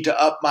forcing me to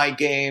up my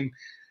game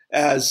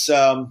as,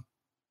 my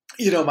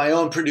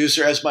own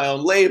producer, as my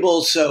own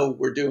label. So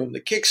we're doing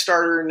the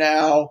Kickstarter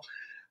now.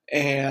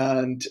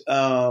 And,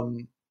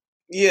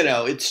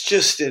 it's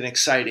just an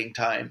exciting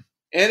time.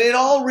 And it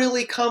all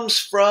really comes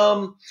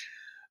from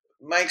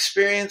my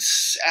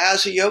experience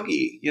as a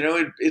yogi.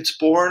 It's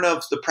born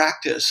of the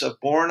practice,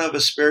 born of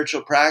a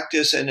spiritual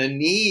practice and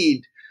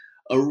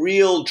a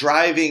real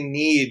driving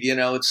need.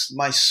 It's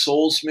my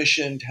soul's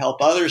mission to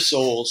help other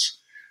souls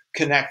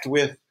connect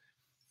with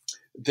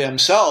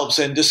themselves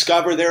and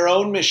discover their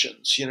own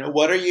missions.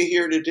 What are you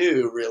here to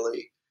do,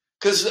 really?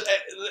 Because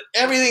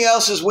everything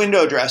else is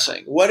window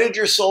dressing. What did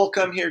your soul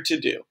come here to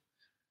do?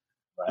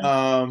 Right.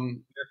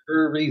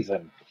 For a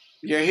reason.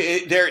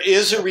 There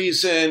is a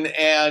reason,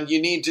 and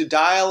you need to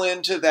dial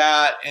into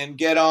that and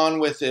get on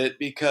with it,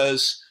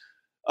 because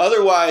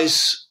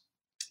otherwise,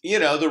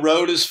 the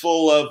road is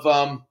full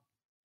of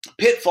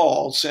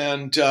pitfalls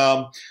and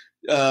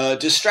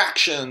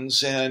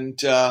distractions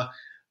and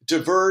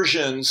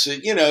diversions.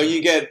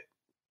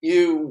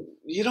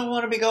 You don't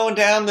want to be going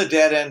down the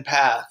dead end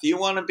path. You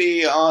want to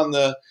be on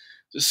the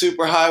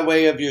super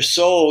highway of your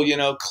soul,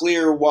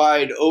 clear,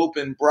 wide,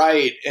 open,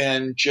 bright,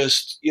 and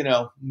just,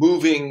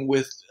 moving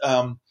with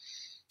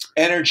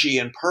energy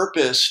and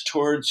purpose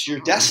towards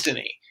your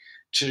destiny,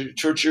 to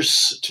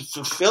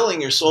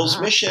fulfilling your soul's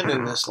mission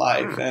in this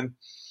life,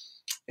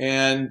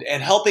 and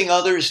helping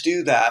others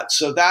do that.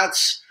 So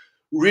that's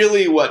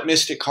really what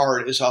Mystic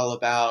Heart is all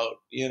about.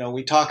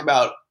 We talk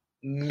about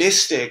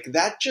mystic.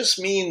 That just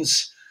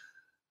means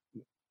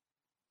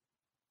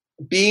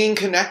being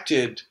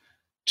connected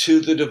to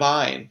the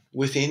divine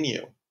within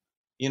you.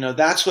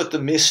 That's what the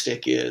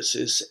mystic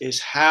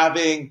is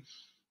having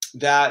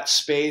that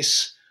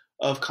space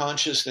of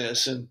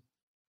consciousness. And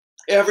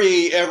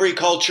every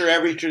culture,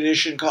 every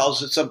tradition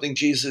calls it something.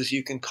 Jesus,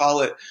 you can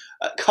call it,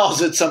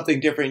 calls it something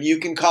different. You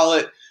can call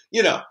it,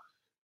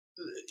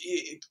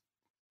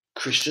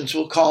 Christians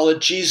will call it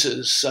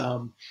Jesus.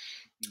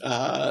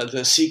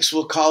 The Sikhs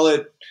will call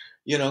it,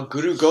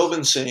 Guru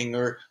Gobind Singh,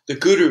 or the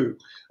Guru.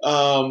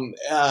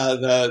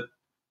 The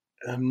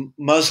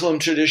Muslim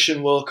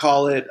tradition will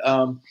call it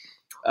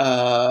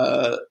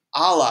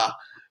Allah,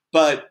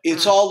 but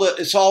it's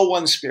all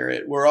one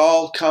spirit. We're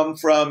all come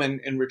from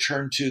and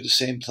return to the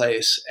same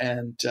place,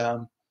 and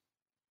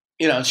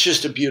it's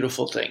just a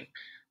beautiful thing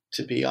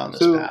to be on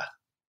this path.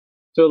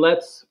 So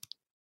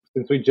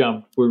since we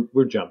jumped,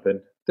 we're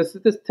jumping.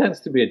 This tends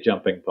to be a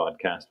jumping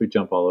podcast. We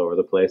jump all over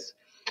the place.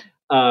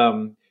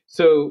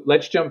 So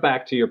let's jump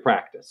back to your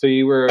practice. So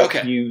you were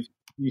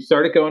you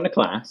started going to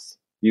class,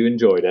 you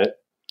enjoyed it,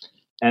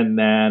 and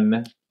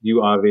then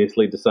you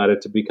obviously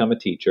decided to become a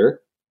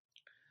teacher.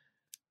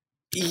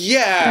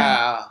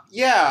 Yeah.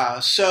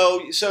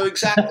 So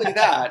exactly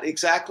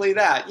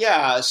that.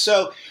 Yeah.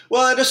 So,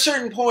 well, at a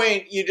certain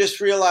point, you just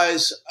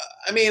realize,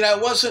 I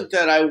wasn't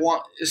that I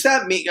want, is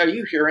that me? Are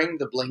you hearing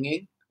the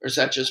blinging, or is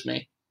that just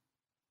me?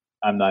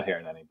 I'm not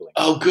hearing any blinging.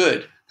 Oh,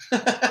 good.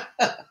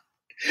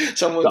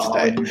 Someone's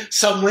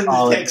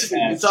texting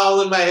me. It's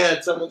all in my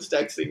head. Someone's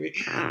texting me.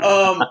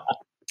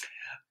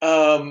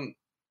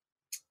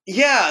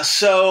 Yeah.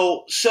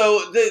 So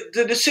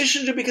the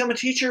decision to become a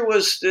teacher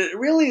was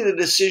really the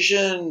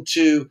decision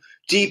to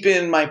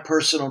deepen my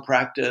personal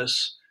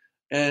practice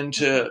and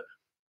to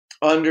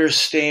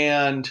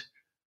understand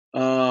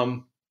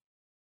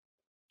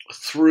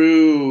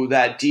through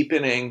that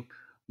deepening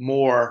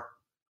more.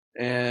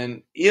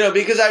 And,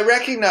 because I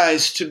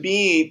recognize to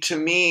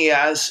me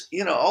as,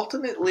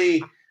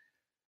 ultimately,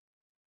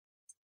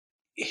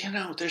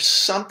 there's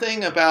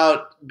something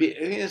about,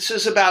 this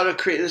is a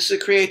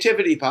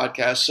creativity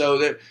podcast.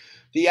 So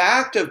the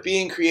act of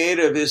being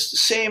creative is the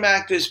same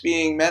act as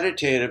being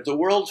meditative. The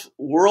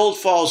world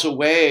falls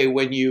away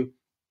when you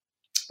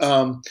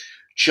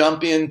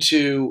jump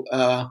into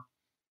a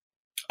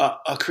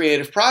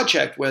creative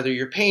project, whether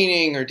you're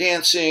painting or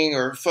dancing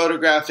or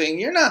photographing.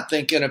 You're not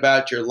thinking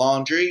about your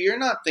laundry. You're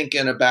not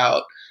thinking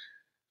about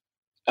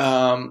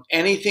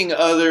anything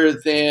other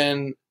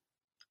than,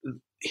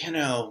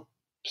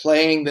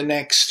 playing the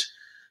next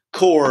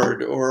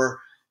chord, or,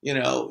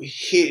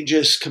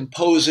 just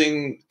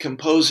composing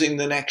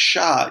the next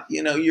shot.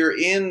 You're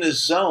in the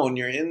zone.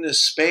 You're in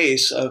this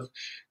space of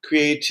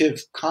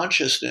creative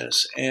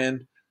consciousness,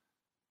 and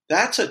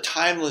that's a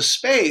timeless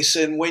space.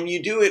 And when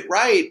you do it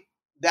right,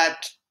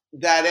 that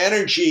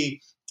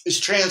energy is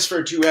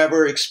transferred to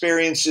whoever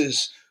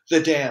experiences the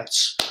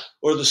dance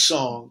or the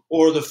song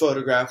or the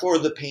photograph or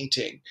the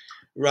painting,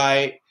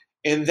 right?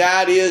 And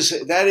that is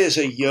a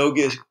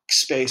yogic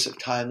space of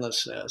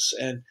timelessness.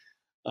 And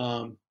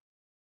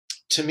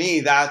to me,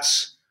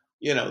 that's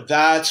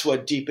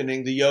what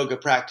deepening the yoga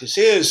practice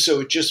is.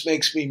 So it just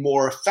makes me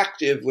more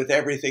effective with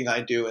everything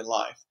I do in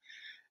life,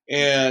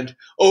 and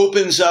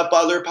opens up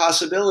other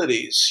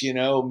possibilities.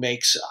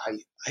 I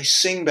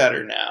sing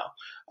better now.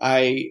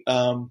 I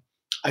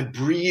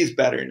breathe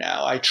better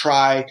now. I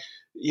try.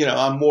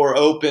 I'm more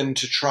open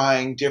to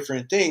trying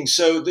different things.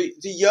 So the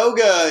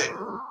yoga,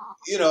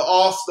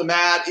 off the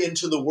mat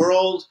into the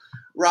world,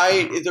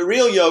 right? The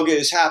real yoga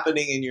is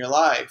happening in your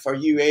life. Are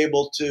you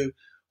able to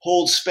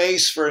hold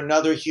space for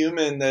another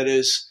human that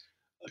is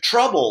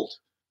troubled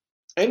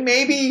and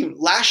maybe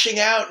lashing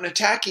out and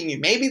attacking you?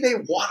 Maybe they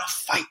want to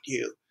fight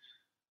you,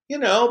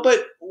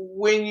 but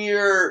when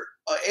you're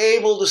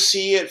able to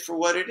see it for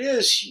what it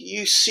is,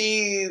 you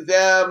see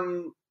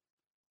them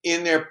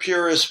in their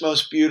purest,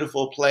 most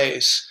beautiful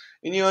place.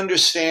 And you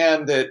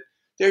understand that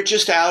they're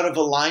just out of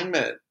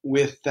alignment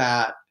with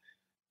that,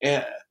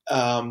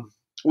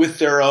 with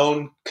their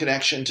own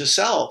connection to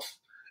self.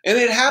 And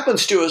it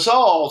happens to us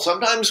all.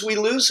 Sometimes we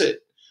lose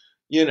it,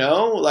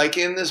 like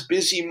in this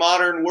busy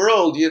modern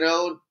world,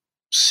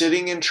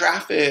 sitting in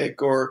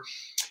traffic or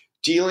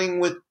dealing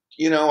with,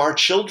 our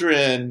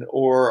children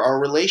or our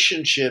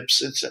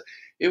relationships.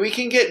 We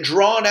can get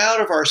drawn out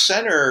of our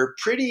center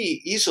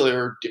pretty easily,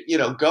 or,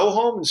 go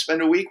home and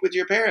spend a week with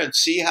your parents.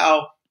 See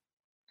how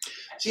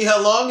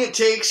long it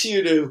takes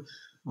you to,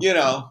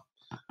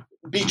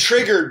 be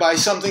triggered by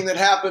something that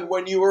happened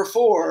when you were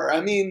 4.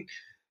 I mean,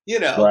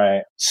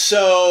 Right.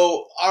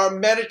 So our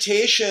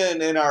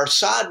meditation and our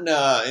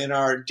sadhana and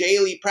our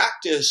daily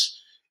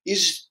practice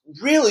is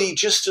really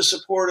just to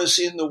support us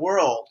in the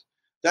world.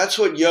 That's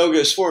what yoga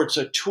is for. It's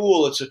a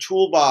tool. It's a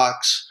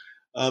toolbox,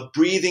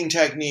 breathing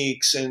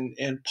techniques and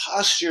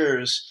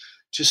postures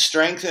to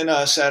strengthen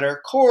us at our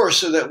core,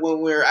 so that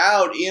when we're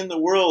out in the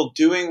world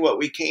doing what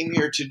we came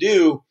here to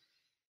do,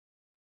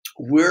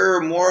 we're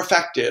more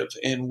effective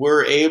and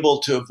we're able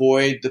to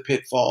avoid the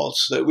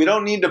pitfalls, so that we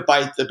don't need to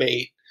bite the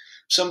bait.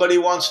 If somebody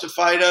wants to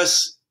fight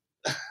us,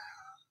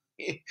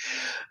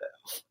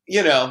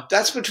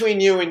 that's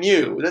between you and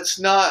you. That's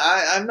not,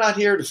 I'm not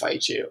here to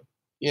fight you,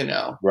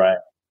 Right.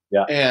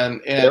 Yeah. And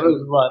there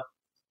was one,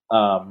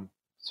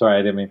 sorry,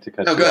 I didn't mean to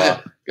cut you go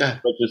off. ahead.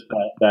 But just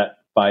that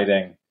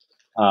fighting.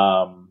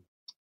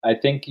 I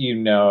think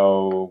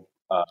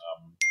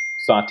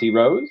Sati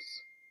Rose.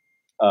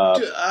 I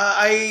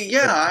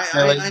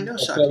know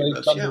Sati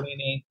Rose.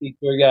 Kundalini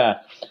teacher.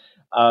 Yeah.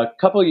 A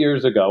couple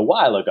years ago, a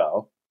while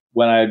ago,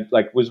 when I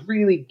was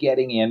really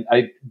getting in,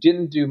 I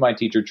didn't do my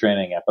teacher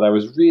training yet, but I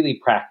was really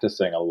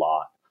practicing a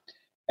lot.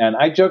 And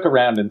I joke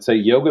around and say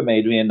yoga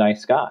made me a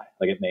nice guy.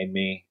 It made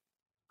me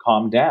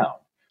calm down.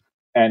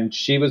 And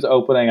she was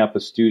opening up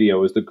a studio.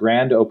 It was the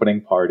grand opening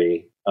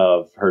party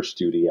of her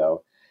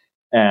studio.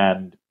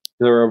 And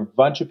there were a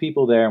bunch of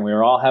people there, and we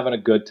were all having a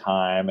good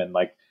time. And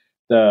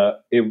there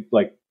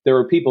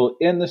were people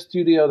in the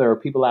studio, there were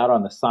people out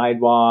on the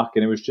sidewalk,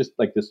 and it was just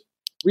this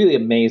really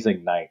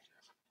amazing night.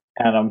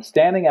 And I'm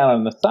standing out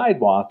on the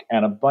sidewalk,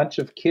 and a bunch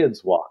of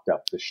kids walked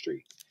up the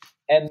street.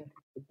 And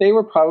they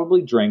were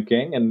probably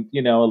drinking and,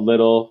 a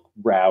little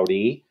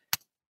rowdy,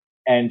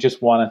 and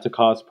just wanted to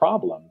cause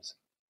problems.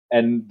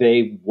 And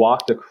they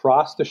walked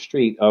across the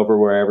street over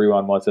where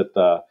everyone was at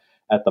the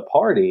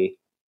party,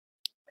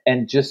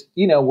 and just,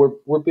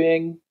 we're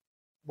being,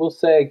 we'll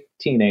say,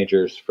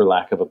 teenagers, for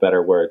lack of a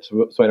better word,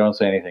 so I don't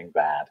say anything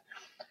bad.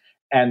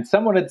 And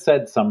someone had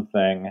said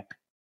something,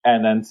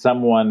 and then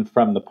someone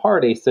from the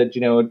party said,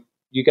 you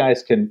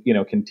guys can,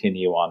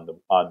 continue on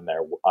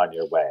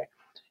your way.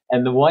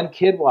 And the one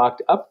kid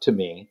walked up to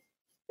me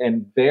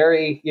and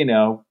very,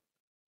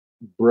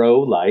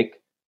 bro-like,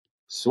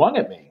 swung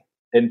at me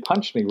and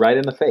punched me right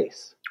in the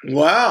face.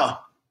 Wow.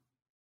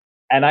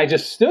 And I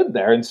just stood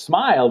there and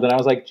smiled, and I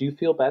was like, do you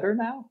feel better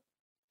now?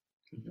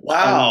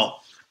 Wow.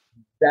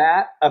 And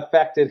that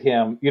affected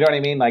him. You know what I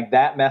mean?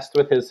 That messed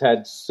with his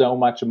head so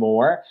much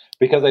more,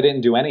 because I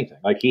didn't do anything.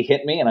 He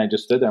hit me, and I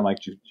just stood there. I'm like,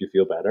 do you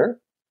feel better?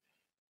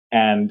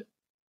 And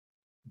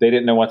they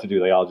didn't know what to do.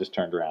 They all just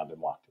turned around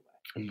and walked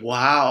away.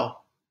 Wow.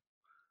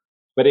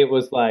 But it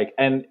was like,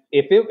 and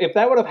if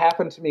that would have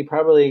happened to me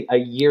probably a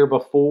year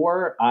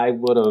before, I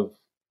would have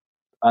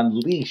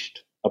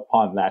unleashed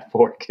upon that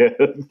poor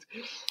kid.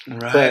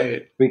 But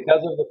Right.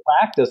 because of the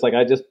practice, like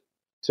I just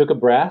took a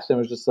breath and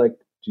was just like,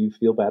 "Do you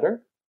feel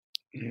better?"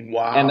 And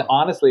Wow.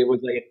 honestly, it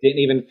was like it didn't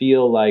even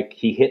feel like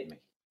he hit me.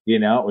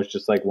 It was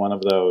just like one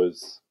of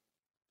those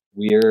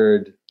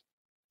weird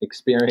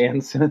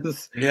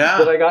experiences that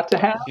Yeah. I got to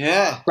have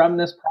Yeah. from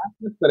this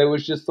practice. But it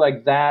was just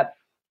like that,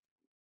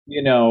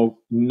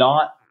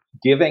 not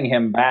giving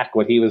him back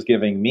what he was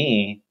giving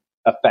me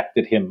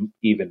affected him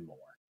even more.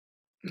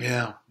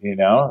 Yeah.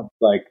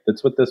 Like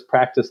that's what this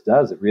practice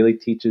does. It really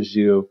teaches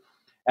you.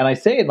 And I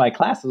say in my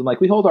classes, I'm like,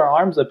 we hold our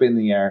arms up in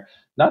the air,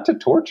 not to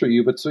torture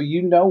you, but so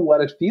you know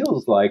what it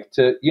feels like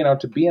to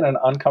be in an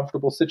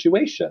uncomfortable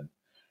situation.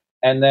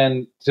 And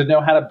then to know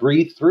how to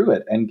breathe through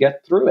it and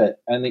get through it,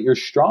 and that you're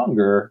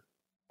stronger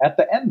at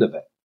the end of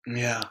it.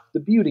 Yeah. The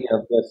beauty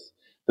of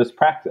this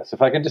practice.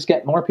 If I can just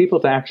get more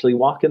people to actually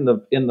walk in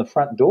the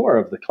front door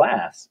of the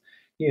class,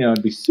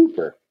 it'd be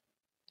super.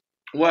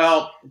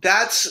 Well,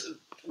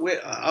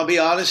 I'll be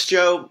honest,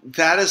 Joe,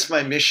 that is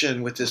my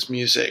mission with this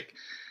music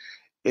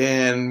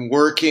and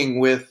working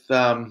with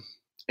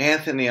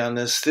Anthony on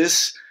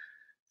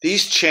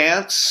these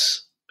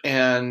chants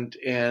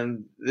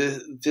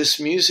this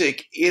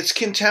music, it's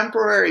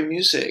contemporary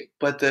music,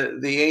 but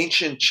the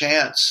ancient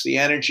chants, the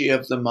energy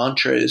of the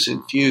mantra is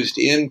infused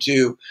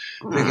into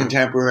the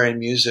contemporary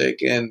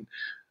music. And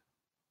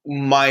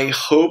my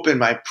hope and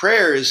my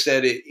prayer is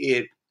that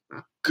it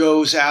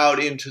goes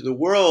out into the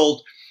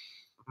world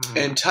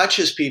and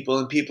touches people,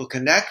 and people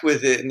connect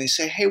with it, and they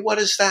say, "Hey, what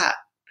is that?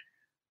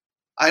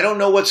 I don't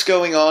know what's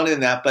going on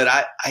in that, but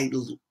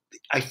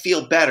I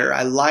feel better.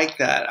 I like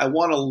that. I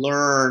want to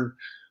learn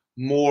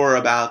more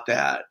about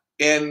that,"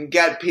 and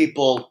get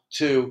people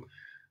to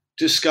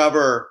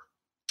discover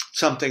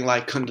something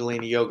like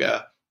Kundalini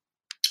Yoga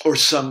or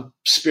some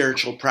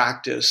spiritual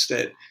practice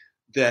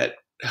that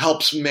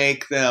helps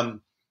make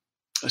them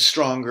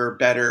stronger,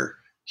 better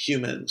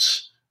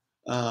humans.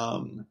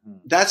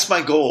 That's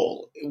my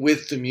goal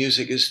with the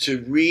music, is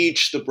to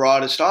reach the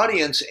broadest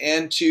audience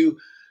and to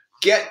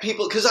get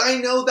people, because I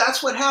know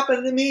that's what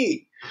happened to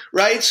me,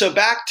 right? So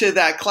back to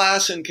that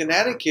class in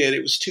Connecticut,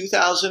 it was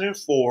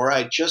 2004.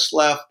 I just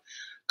left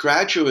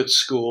graduate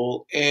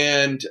school,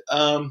 and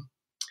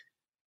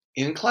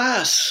in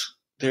class,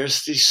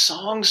 there's these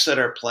songs that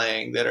are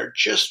playing that are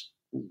just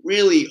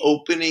really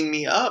opening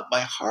me up,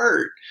 my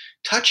heart,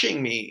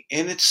 touching me,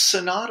 and it's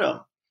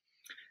Sonatum.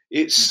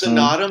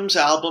 Sonatum's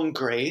album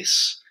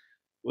Grace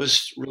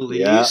was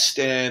released,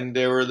 and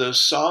there were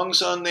those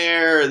songs on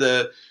there.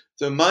 The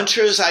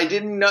mantras, I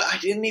didn't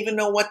even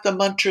know what the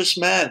mantras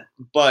meant,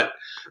 but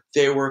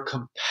they were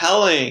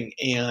compelling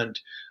and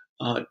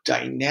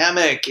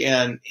dynamic,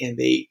 and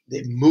they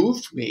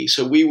moved me.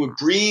 So we would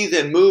breathe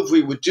and move.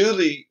 We would do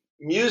the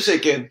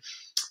music, and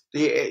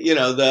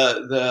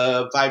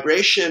the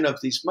vibration of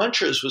these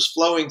mantras was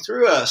flowing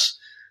through us.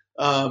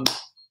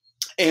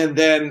 And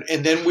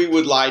then we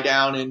would lie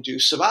down and do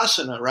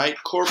savasana, right?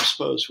 Corpse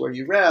pose, where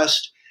you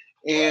rest,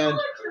 and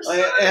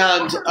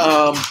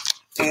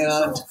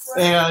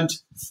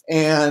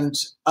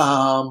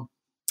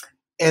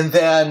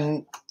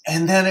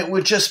then it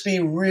would just be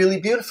really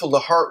beautiful. The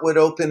heart would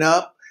open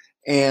up,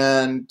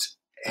 and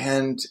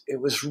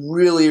it was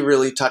really,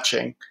 really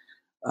touching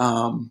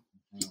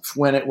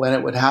when it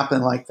would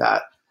happen like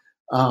that.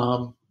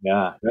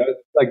 Yeah, that was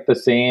like the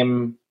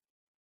same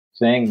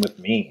thing with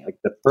me. Like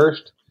the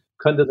first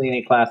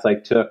Kundalini class I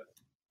took,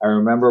 I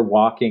remember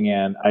walking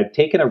in. I'd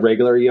taken a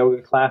regular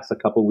yoga class a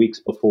couple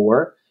weeks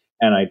before,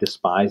 and I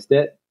despised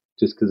it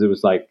just because it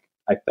was like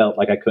I felt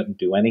like I couldn't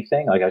do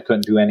anything. Like I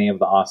couldn't do any of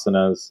the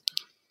asanas.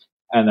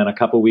 And then a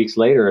couple weeks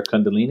later, a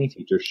Kundalini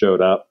teacher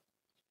showed up,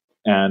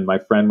 and my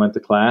friend went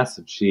to class,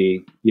 and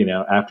she,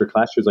 after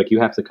class, she was like, "You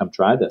have to come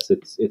try this.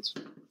 It's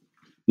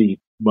the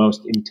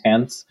most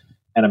intense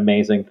and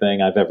amazing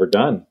thing I've ever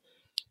done."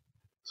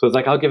 So I was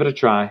like, "I'll give it a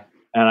try."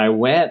 And I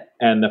went,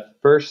 and the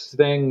first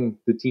thing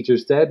the teacher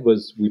said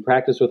was, "We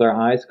practice with our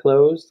eyes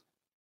closed.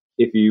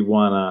 If you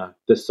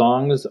the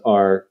songs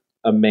are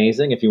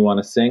amazing. If you want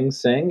to sing,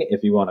 sing.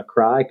 If you want to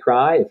cry,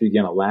 cry. If you're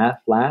going to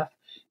laugh, laugh,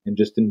 and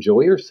just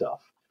enjoy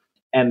yourself."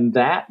 And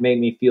that made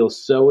me feel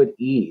so at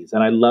ease.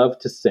 And I love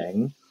to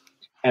sing.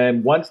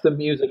 And once the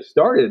music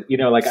started,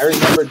 like I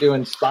remember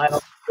doing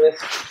spinal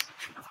twists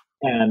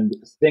and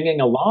singing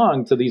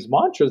along to these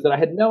mantras that I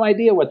had no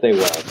idea what they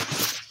were,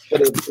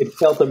 but it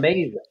felt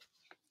amazing.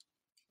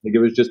 Like it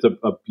was just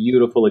a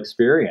beautiful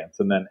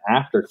experience. And then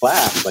after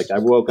class, like I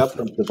woke up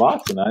from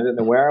Savasana, I didn't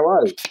know where I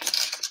was.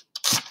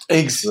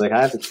 Like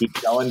I have to keep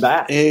going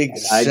back.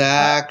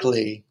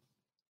 Exactly.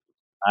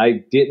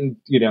 I didn't,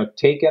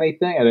 take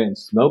anything. I didn't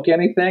smoke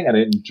anything. I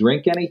didn't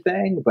drink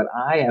anything. But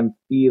I am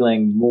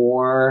feeling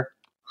more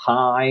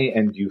high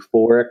and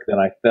euphoric than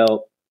I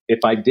felt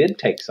if I did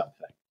take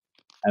something.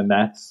 And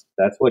that's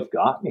what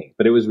got me.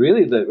 But it was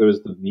really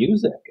the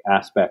music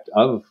aspect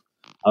of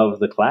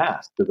the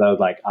class, because I was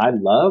like, I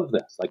love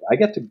this. Like I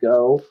get to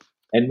go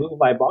and move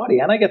my body,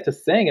 and I get to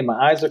sing, and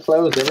my eyes are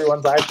closed.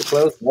 Everyone's eyes are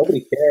closed.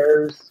 Nobody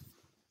cares.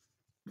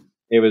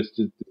 It was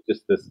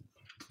just this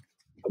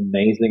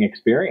amazing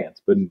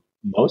experience, but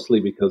mostly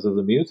because of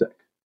the music.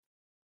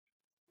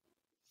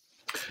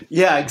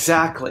 Yeah,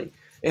 exactly.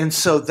 And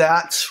so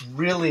that's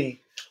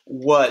really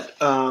what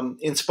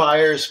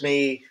inspires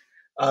me,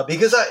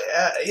 because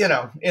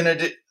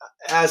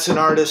as an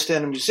artist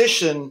and a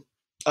musician,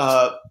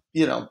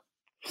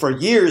 for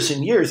years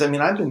and years. I mean,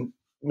 I've been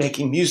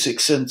making music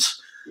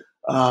since,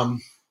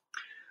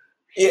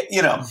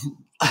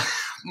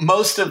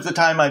 most of the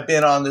time I've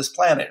been on this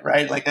planet,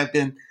 right? Like I've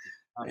been,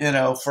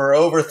 for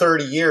over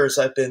 30 years,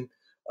 I've been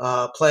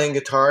playing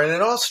guitar, and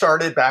it all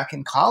started back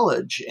in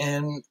college.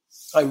 And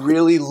I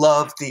really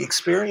loved the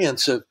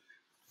experience of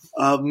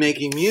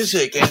making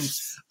music. And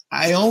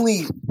I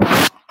only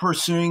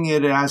pursuing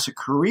it as a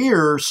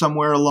career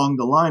somewhere along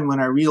the line when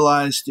I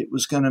realized it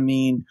was going to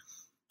mean,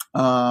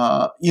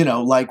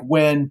 like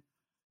when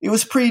it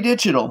was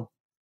pre-digital.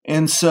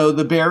 And so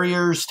the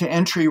barriers to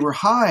entry were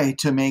high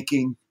to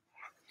making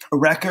a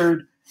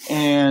record.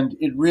 And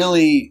it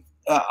really,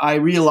 I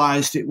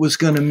realized it was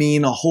going to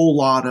mean a whole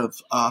lot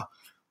of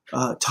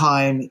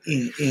time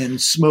in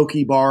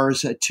smoky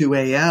bars at 2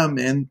 a.m.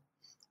 And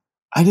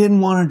I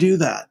didn't want to do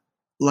that.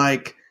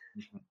 Like,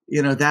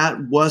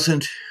 that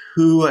wasn't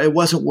it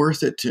wasn't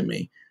worth it to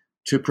me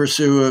to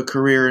pursue a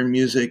career in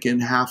music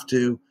and have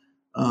to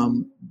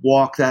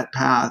walk that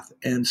path.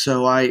 And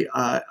so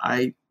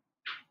I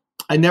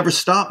never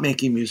stopped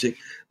making music,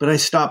 but I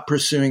stopped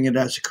pursuing it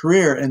as a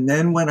career. And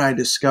then when I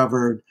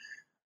discovered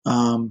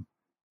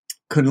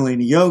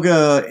Kundalini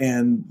Yoga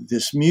and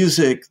this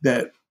music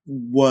that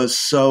was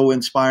so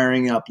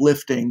inspiring,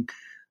 uplifting,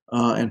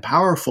 and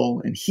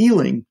powerful and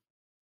healing,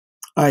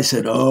 I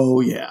said, oh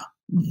yeah,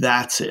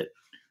 that's it.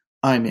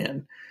 I'm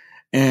in.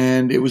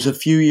 And it was a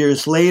few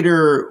years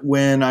later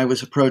when I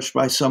was approached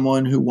by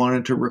someone who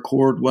wanted to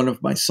record one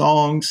of my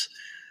songs.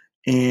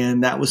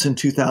 And that was in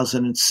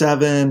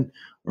 2007,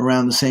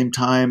 around the same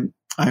time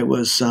I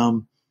was,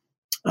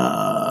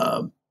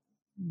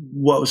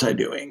 what was I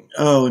doing?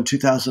 Oh, in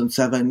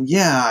 2007.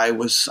 Yeah, I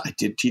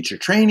did teacher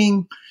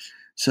training.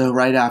 So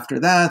right after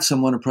that,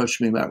 someone approached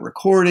me about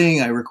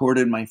recording. I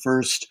recorded my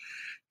first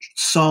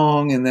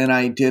song, and then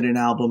I did an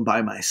album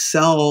by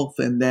myself.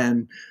 And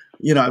then,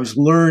 I was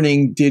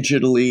learning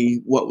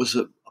digitally what was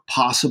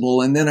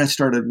possible. And then I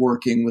started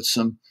working with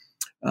some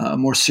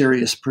more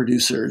serious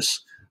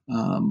producers.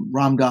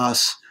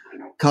 Ramdas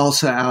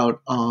Khalsa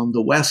out on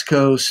the West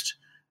Coast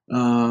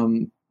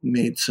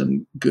made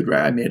some good.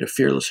 I made a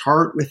Fearless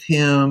Heart with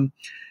him.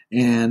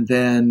 And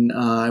then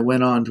I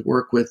went on to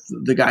work with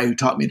the guy who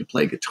taught me to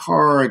play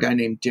guitar, a guy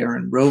named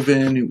Darren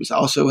Rovin, who was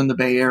also in the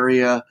Bay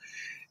Area.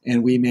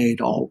 And we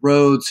made All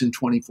Roads in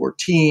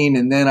 2014.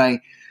 And then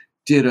I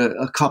did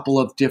a couple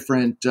of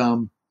different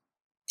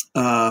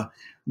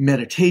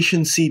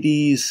meditation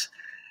CDs.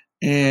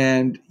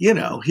 And,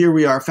 here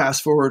we are,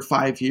 fast forward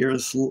 5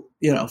 years, 5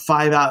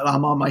 out,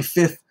 I'm on my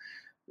fifth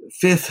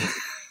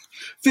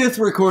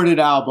recorded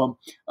album.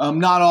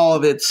 Not all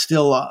of it's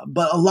still,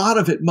 but a lot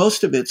of it,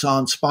 most of it's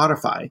on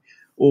Spotify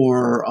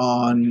or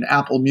on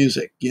Apple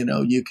Music.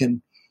 You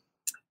can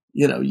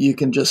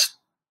just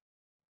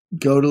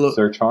go to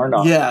search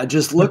Harnam. Yeah,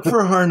 just look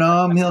for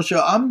Harnam. He'll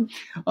show. I'm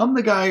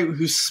the guy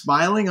who's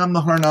smiling. I'm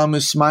the Harnam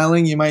who's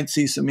smiling. You might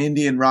see some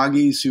Indian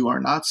ragis who are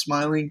not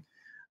smiling.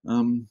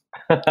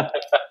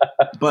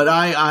 But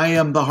I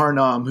am the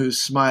Harnam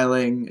who's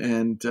smiling,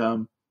 and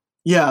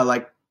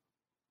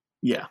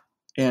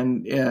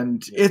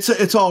and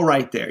it's all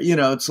right there.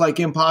 It's like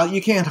impossible.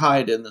 You can't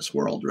hide in this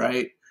world,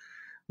 right?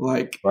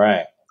 Like,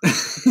 right.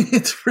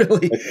 it's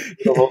really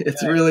hard.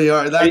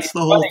 That's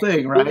the whole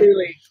thing, right?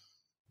 Literally,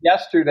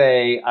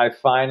 yesterday, I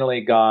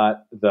finally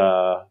got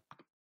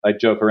I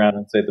joke around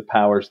and say the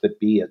powers that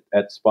be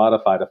at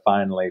Spotify to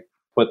finally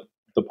put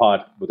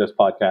this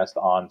podcast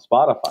on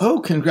Spotify. Oh,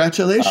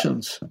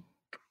 congratulations.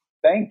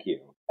 Thank you.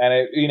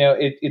 And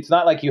it's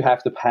not like you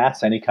have to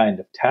pass any kind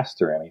of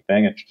test or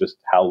anything. It's just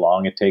how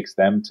long it takes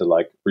them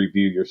to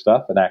review your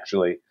stuff and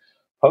actually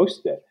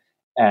post it.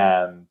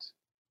 And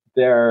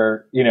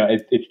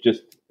it's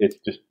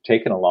just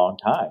taken a long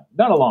time.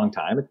 Not a long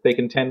time. It's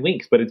taken 10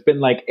 weeks, but it's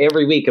been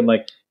every week I'm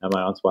like, am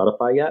I on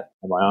Spotify yet?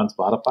 Am I on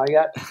Spotify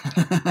yet?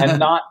 And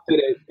not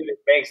that it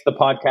makes the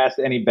podcast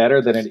any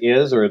better than it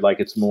is, or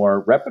it's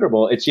more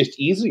reputable. It's just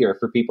easier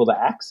for people to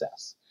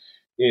access,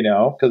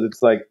 because it's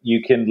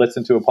you can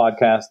listen to a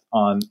podcast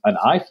on an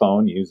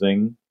iPhone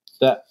using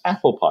the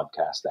Apple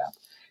Podcast app.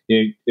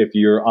 If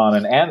you're on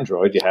an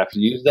Android, you have to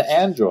use the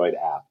Android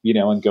app,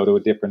 and go to a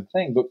different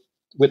thing. But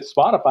with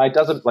Spotify,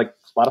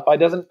 Spotify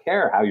doesn't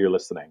care how you're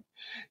listening,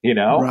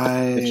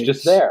 Right. It's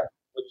just there,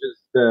 which is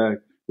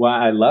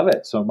why I love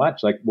it so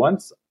much.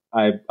 Once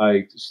I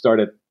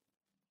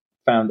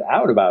found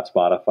out about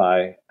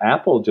Spotify,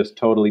 Apple just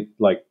totally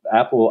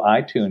Apple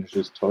iTunes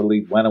just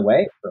totally went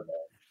away from it.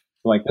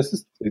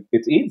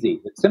 It's easy,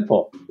 it's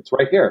simple, it's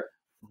right here,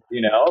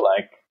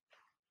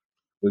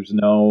 there's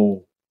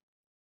no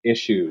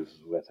issues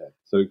with it.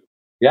 So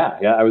yeah,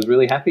 I was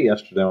really happy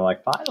yesterday. I'm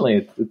like,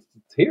 finally,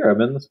 it's here.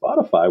 I'm in the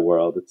Spotify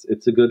world.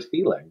 It's a good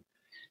feeling,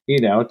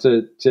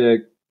 to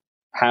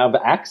have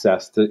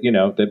access to,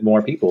 that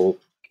more people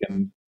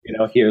can,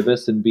 hear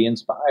this and be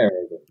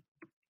inspired and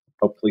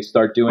hopefully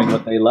start doing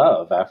what they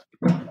love after.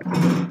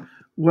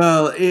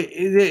 Well,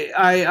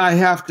 I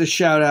have to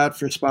shout out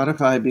for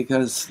Spotify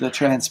because the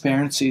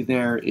transparency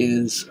there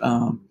is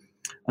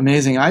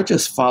amazing. I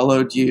just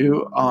followed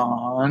you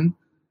on,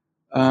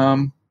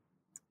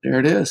 there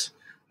it is.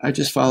 I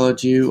just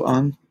followed you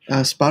on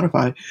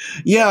Spotify.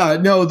 Yeah,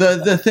 no,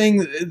 the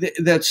thing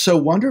that's so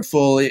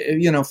wonderful,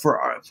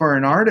 for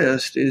an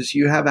artist is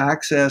you have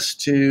access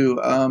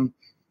to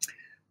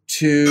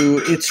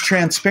it's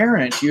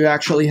transparent. You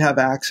actually have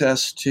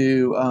access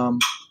to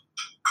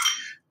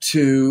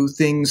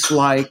things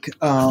like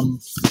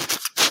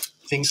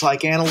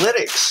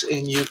analytics,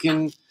 and you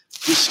can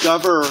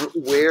discover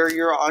where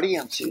your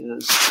audience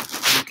is.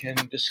 You can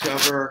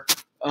discover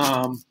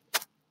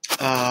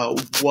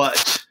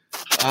what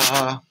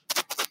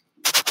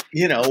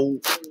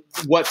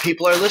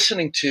people are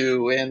listening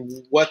to and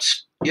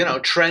what's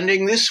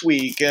trending this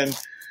week, and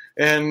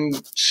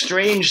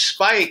strange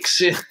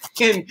spikes in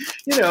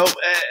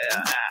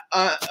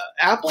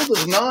Apple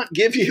does not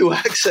give you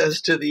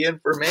access to the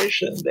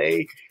information.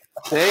 They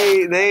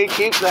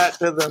keep that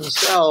to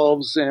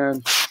themselves.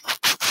 And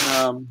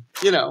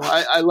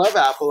I love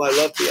Apple. I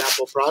love the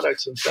Apple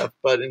products and stuff.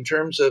 But in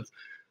terms of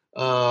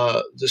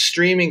the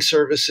streaming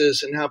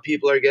services and how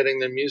people are getting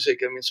their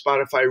music, I mean,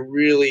 Spotify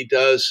really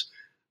does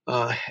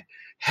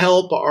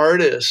help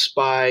artists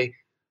by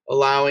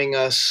allowing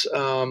us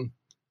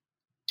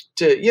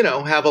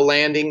to have a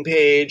landing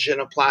page and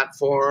a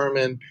platform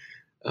and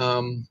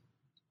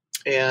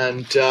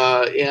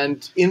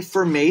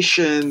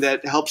information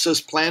that helps us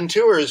plan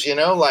tours.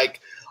 Like,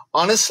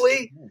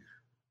 honestly,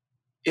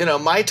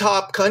 my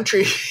top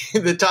country,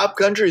 the top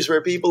countries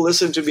where people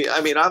listen to me,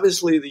 I mean,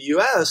 obviously the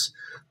US,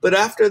 but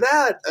after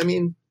that, I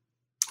mean,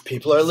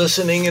 people are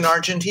listening in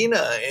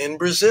Argentina, in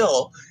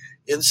Brazil,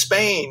 in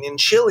Spain, in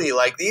Chile.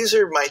 Like, these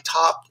are my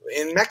top,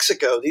 in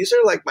Mexico. These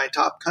are like my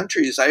top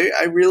countries.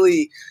 I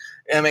really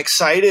am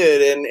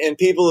excited. And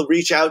people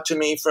reach out to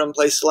me from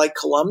places like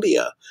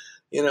Colombia.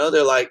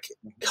 They're like,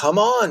 come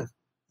on,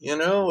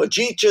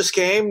 Ajit just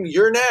came,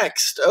 you're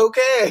next.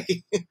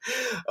 Okay.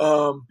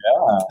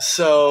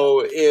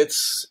 So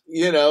it's,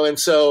 and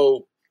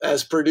so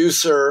as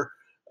producer,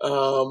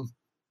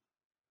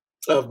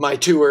 of my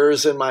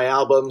tours and my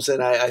albums,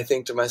 and I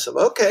think to myself,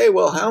 okay,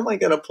 well, how am I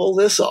going to pull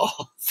this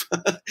off?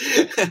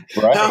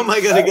 Right, how am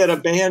I going to get a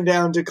band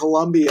down to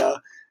Colombia?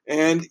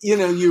 And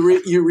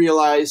you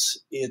realize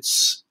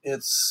it's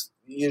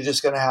you're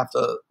just going to have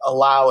to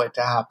allow it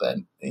to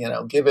happen.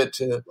 Give it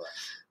to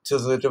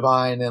the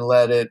divine and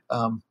let it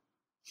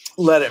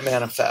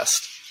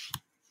manifest.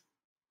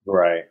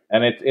 Right,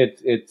 and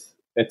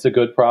it's a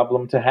good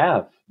problem to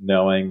have,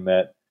 knowing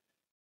that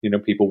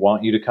people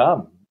want you to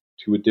come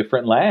to a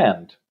different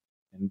land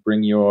and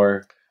bring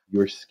your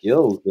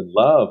skills and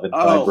love and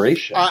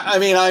vibration. I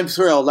mean, I'm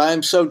thrilled.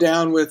 I'm so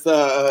down with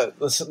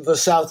the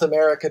South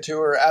America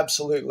tour,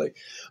 absolutely.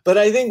 But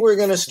I think we're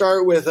going to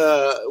start with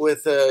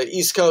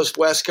East Coast,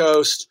 West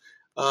Coast.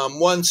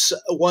 Once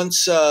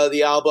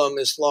the album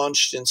is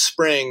launched in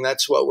spring,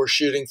 that's what we're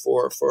shooting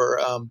for.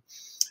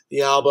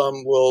 The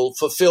album will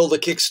fulfill the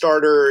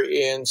Kickstarter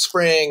in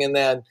spring, and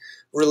then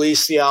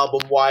release the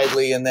album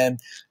widely, and then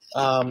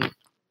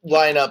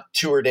line up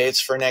tour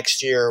dates for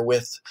next year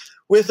with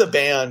a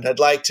band. I'd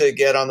like to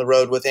get on the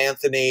road with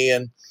Anthony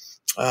and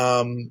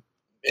some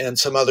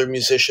other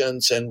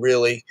musicians and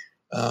really,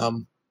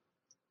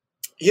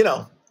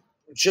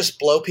 just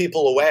blow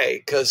people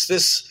away, because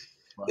this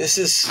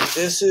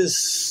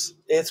is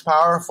it's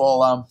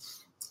powerful.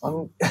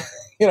 I'm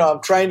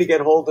trying to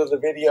get hold of the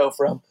video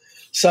from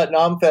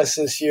Satnam Fest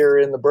this year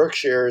in the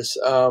Berkshires.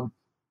 I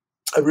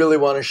really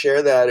want to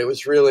share that. It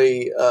was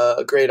really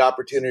a great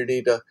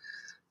opportunity to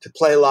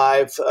play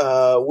live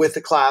with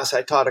a class.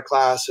 I taught a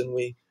class, and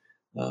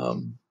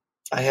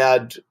I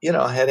had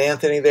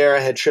Anthony there. I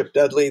had Trip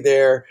Dudley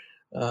there,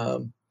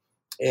 and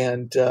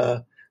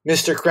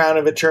Mr. Crown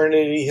of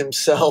Eternity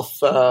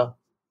himself,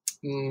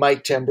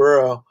 Mike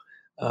Tamburo,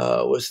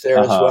 was there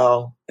as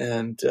well,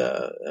 and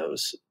it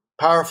was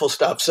powerful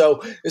stuff.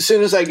 So as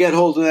soon as I get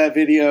hold of that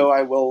video,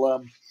 I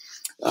will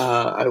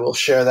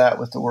share that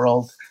with the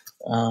world.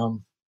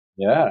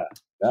 Yeah,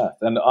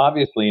 and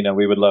obviously,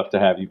 we would love to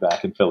have you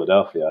back in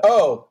Philadelphia.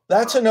 Oh,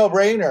 that's a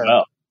no-brainer.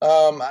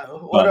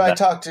 What do I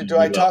talk to? Do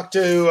I talk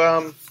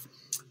to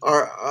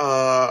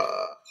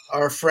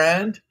our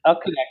friend? I'll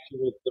connect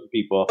you with some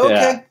people. Okay.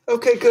 Yeah.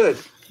 Okay. Good.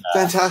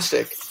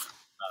 Fantastic.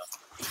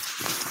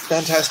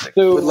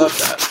 So, would love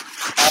that.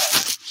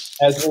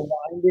 As we're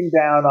winding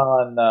down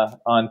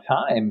on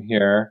time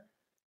here,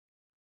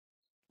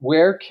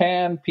 where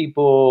can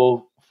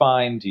people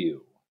find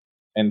you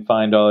and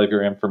find all of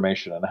your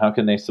information, and how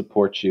can they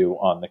support you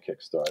on the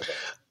Kickstarter?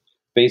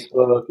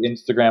 Facebook,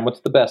 Instagram,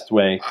 what's the best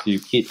way to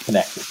keep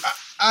connected?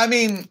 I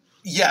mean,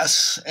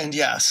 yes and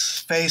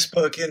yes.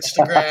 Facebook,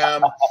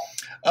 Instagram.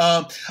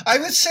 I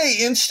would say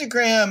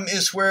Instagram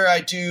is where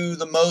I do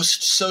the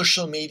most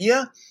social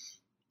media,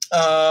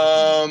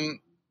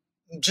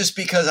 just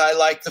because I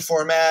like the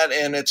format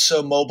and it's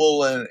so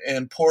mobile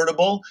and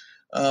portable.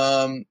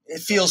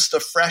 It feels the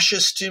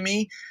freshest to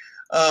me.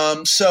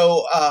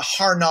 So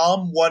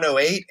Harnam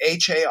 108,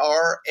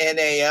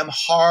 Harnam,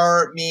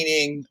 Har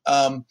meaning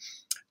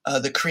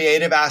the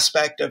creative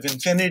aspect of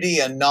infinity,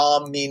 and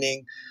Nam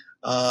meaning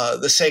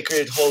the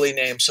sacred holy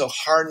name. So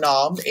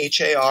Harnam,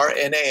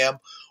 Harnam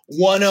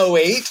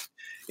 108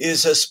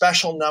 is a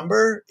special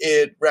number.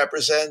 It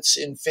represents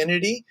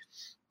infinity.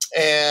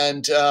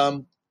 And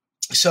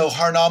so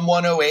Harnam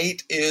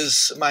 108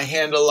 is my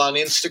handle on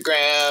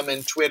Instagram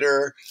and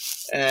Twitter,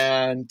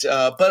 and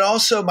but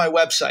also my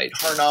website,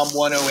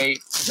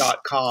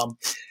 harnam108.com.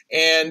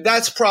 And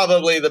that's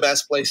probably the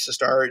best place to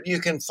start. You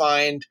can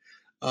find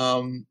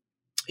my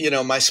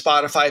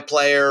Spotify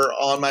player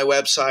on my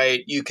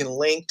website. You can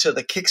link to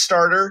the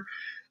Kickstarter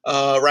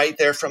right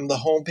there from the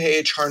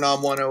homepage,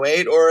 Harnam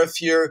 108. Or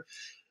if you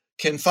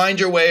can find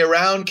your way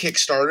around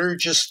Kickstarter,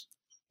 just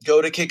go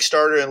to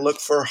Kickstarter and look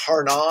for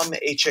Harnam,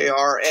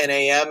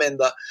 Harnam, and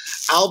the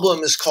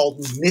album is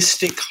called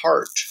Mystic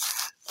Heart,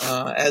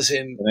 as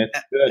in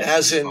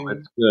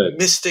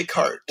Mystic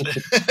Heart. As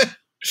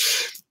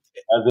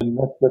in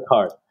Mystic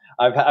Heart.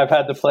 I've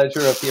had the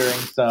pleasure of hearing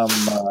some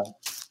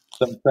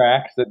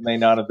tracks that may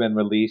not have been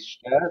released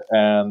yet,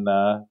 and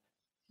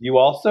you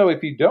also,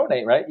 if you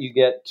donate, right, you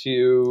get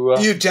to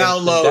you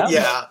download.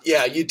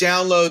 You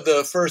download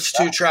the first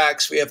two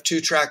tracks. We have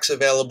 2 tracks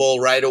available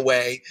right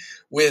away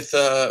with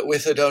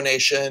a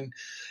donation,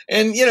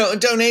 and a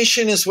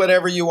donation is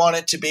whatever you want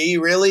it to be.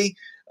 Really,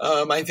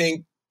 I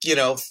think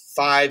 $5,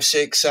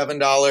 $6,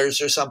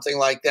 $7 or something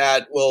like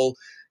that will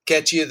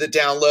get you the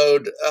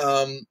download,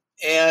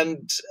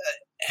 and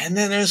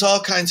then there's all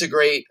kinds of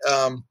great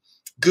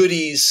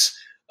goodies.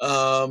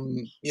 I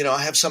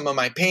have some of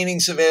my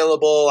paintings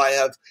available. I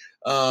have,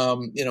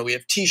 we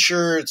have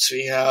T-shirts.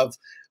 We have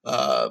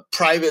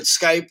private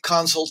Skype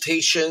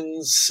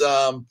consultations.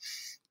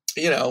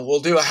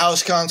 We'll do a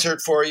house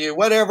concert for you,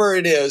 whatever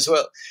it is.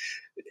 Well,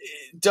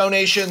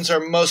 donations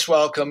are most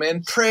welcome,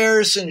 and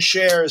prayers and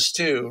shares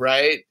too,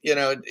 right?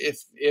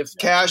 If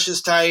cash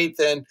is tight,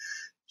 then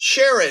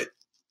share it.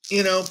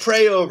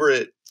 Pray over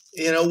it.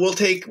 We'll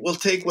take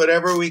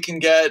whatever we can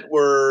get.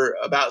 We're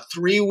about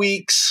 3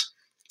 weeks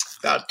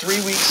left,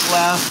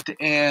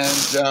 and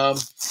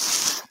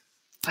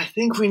I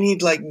think we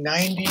need like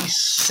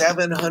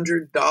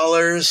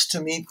 $9,700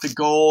 to meet the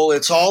goal.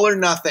 It's all or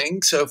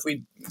nothing. So if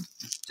we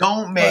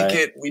don't make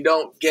it, we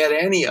don't get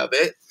any of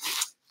it.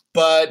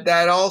 But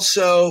that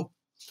also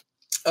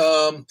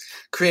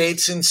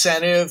creates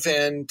incentive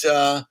and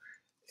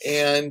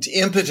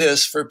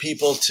impetus for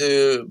people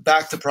to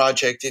back the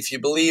project if you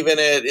believe in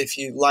it, if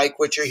you like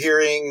what you're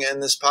hearing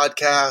in this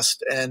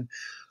podcast. And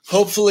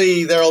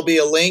hopefully there'll be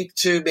a link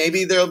on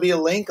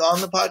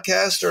the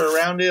podcast or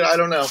around it. I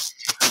don't know.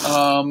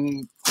 I'll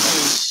link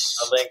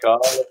all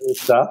of your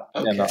stuff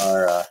in the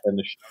show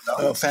notes.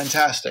 Oh,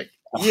 fantastic.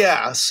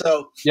 Yeah.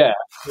 So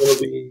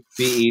it'll be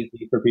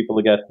easy for people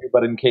to get to.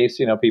 But in case,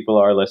 people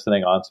are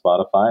listening on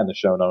Spotify and the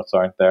show notes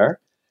aren't there,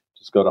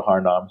 just go to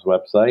Harnam's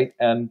website.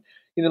 And,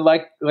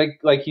 like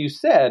you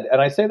said,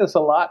 and I say this a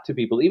lot to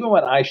people, even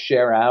when I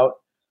share out,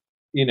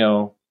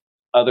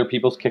 other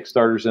people's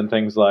Kickstarters and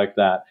things like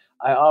that,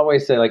 I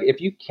always say, if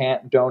you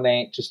can't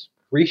donate, just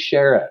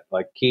reshare it.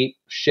 Keep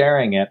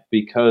sharing it,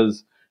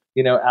 because,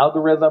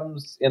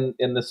 algorithms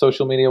in the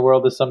social media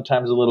world is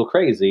sometimes a little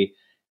crazy.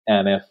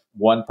 And if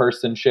one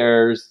person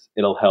shares,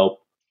 it'll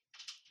help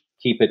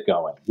keep it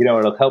going.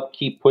 It'll help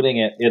keep putting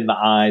it in the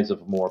eyes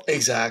of more people.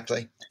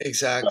 Exactly.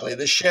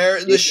 The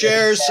shares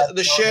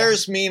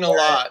mean a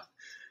lot.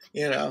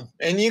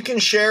 And you can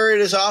share it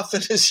as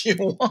often as you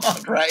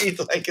want, right?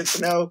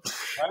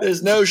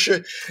 There's no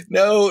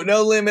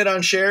limit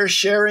on shares.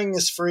 Sharing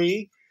is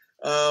free.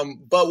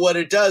 But what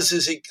it does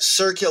is it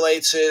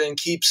circulates it and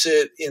keeps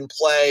it in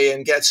play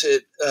and gets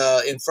it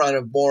in front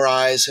of more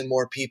eyes and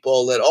more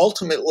people, that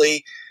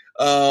ultimately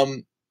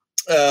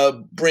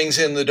brings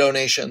in the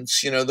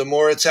donations. The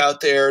more it's out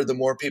there, the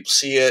more people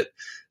see it,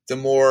 the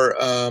more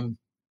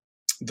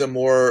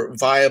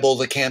viable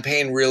the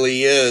campaign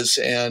really is.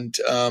 And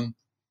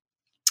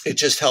it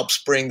just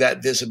helps bring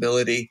that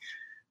visibility,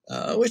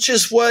 which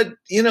is what,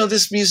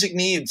 this music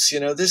needs.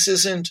 This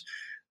isn't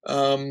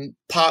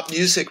pop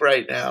music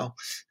right now.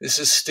 This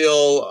is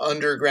still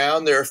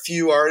underground. There are a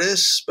few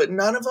artists, but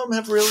none of them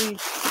have really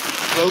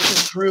broken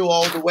through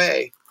all the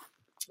way.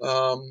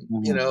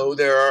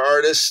 There are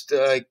artists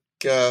like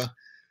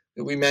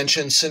we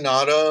mentioned,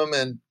 Sonatum,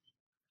 and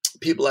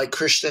people like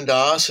Krishnan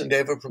Das and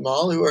Deva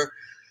Premal, who are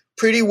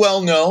pretty well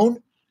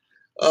known.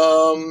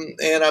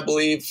 And I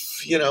believe,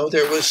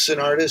 there was an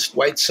artist,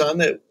 White Sun,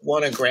 that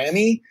won a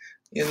Grammy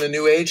in the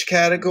New Age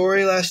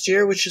category last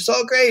year, which is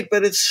all great,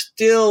 but it's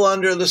still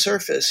under the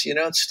surface.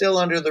 It's still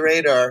under the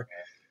radar.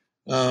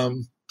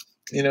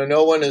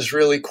 No one has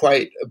really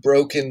quite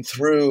broken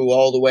through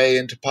all the way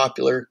into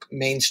popular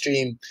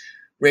mainstream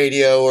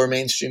radio or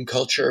mainstream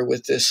culture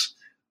with this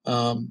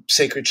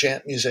sacred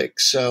chant music.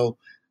 So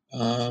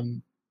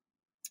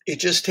it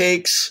just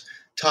takes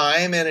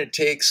time, and it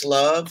takes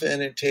love,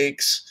 and it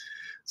takes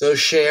those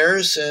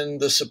shares and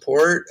the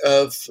support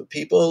of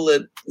people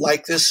that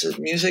like this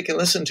music and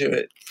listen to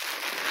it.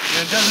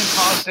 And it doesn't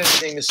cost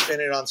anything to spin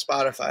it on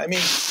Spotify. I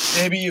mean,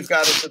 maybe you've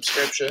got a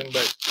subscription,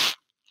 but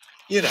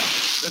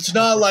it's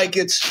not like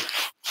a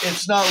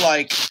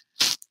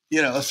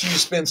few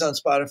spins on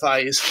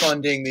Spotify is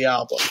funding the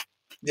album.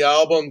 The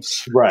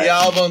albums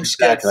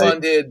get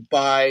funded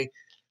by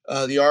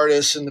the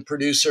artists and the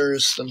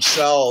producers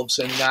themselves,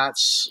 and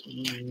that's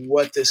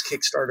what this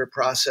Kickstarter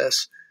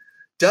process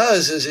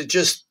does. Is it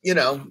just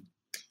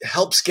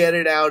helps get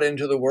it out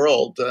into the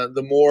world.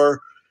 The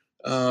more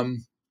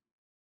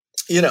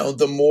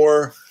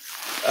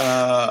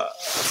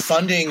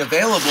funding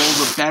available,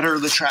 the better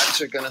the tracks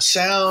are going to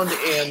sound,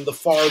 and the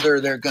farther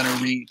they're going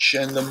to reach,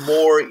 and the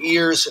more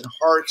ears and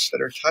hearts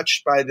that are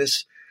touched by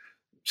this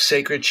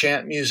sacred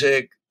chant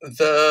music,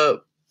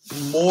 the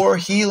more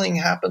healing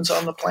happens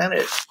on the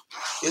planet.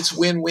 It's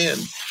win-win.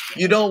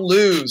 You don't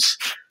lose.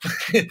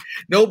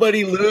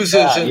 Nobody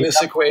loses in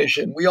this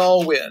equation. We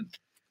all win.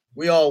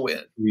 We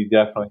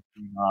definitely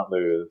do not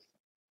lose.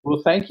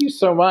 Well, thank you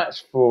so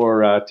much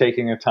for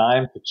taking the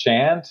time to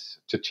chat,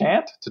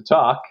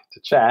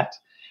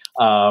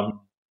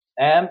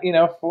 and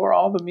for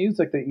all the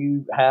music that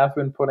you have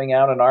been putting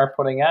out and are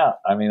putting out.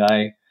 I mean,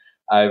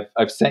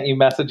 I've sent you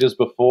messages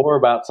before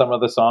about some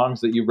of the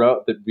songs that you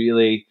wrote that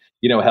really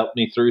helped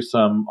me through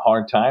some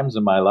hard times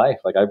in my life.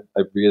 Like I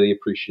really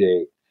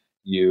appreciate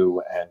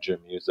you and your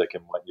music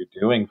and what you're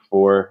doing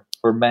for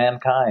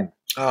mankind.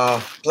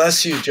 Oh,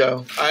 bless you,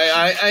 Joe.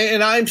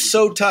 I'm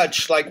so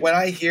touched. Like when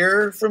I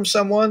hear from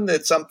someone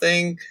that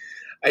something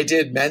I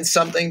did meant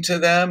something to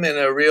them in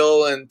a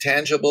real and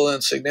tangible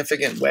and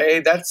significant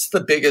way, that's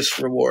the biggest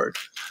reward,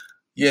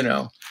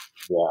 Yeah.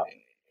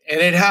 And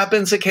it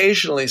happens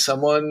occasionally.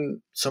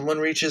 Someone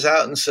reaches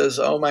out and says,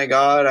 "Oh my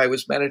God, I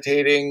was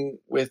meditating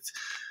with,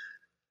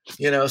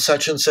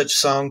 such and such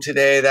song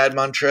today, that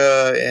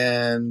mantra,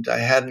 and I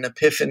had an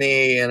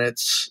epiphany," and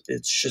it's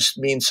just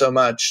means so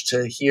much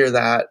to hear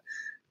that.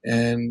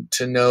 And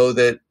to know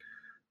that,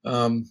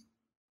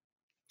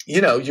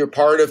 you're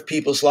part of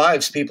people's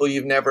lives, people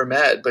you've never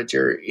met, but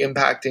you're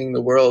impacting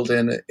the world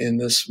in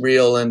this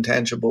real and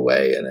tangible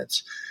way. And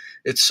it's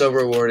so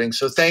rewarding.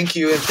 So thank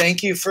you. And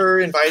thank you for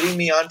inviting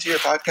me onto your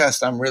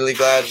podcast. I'm really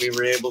glad we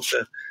were able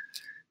to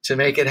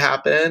make it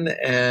happen.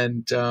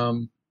 And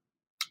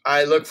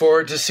I look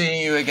forward to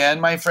seeing you again,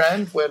 my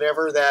friend,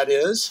 whatever that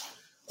is.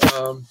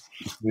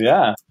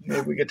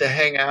 Maybe we get to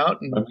hang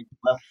out and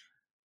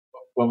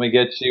when we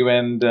get you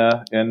in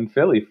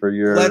Philly for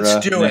your let's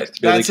do it.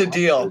 That's a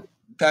deal.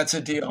 That's a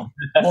deal.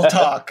 We'll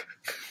talk.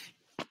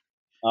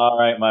 All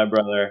right, my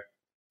brother.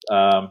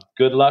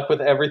 Good luck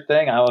with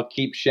everything. I will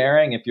keep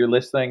sharing. If you're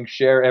listening,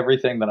 share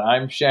everything that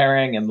I'm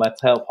sharing, and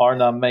let's help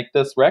Harnum make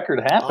this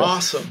record happen.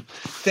 Awesome.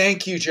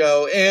 Thank you,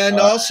 Joe. And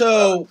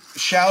also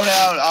shout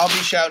out. I'll be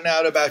shouting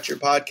out about your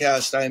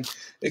podcast. I'm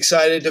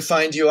excited to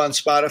find you on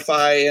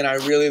Spotify, and I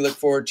really look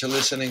forward to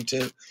listening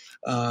to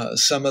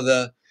some of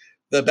the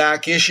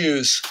back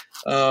issues,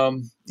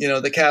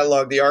 the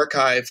catalog, the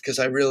archive, because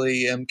I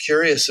really am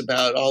curious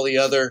about all the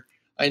other,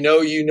 I know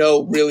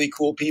really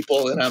cool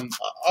people, and I'm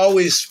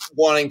always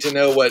wanting to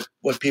know what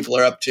people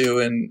are up to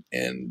and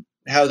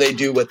how they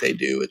do what they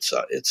do. It's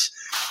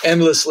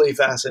endlessly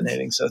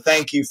fascinating. So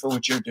thank you for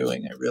what you're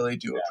doing. I really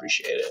do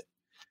appreciate it.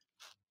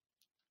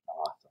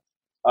 Awesome.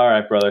 All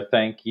right, brother.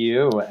 Thank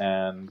you,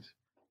 and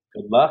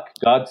good luck.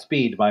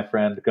 Godspeed, my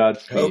friend.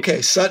 Godspeed. Okay,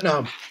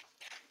 Satnam.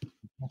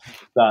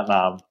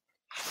 Satnam.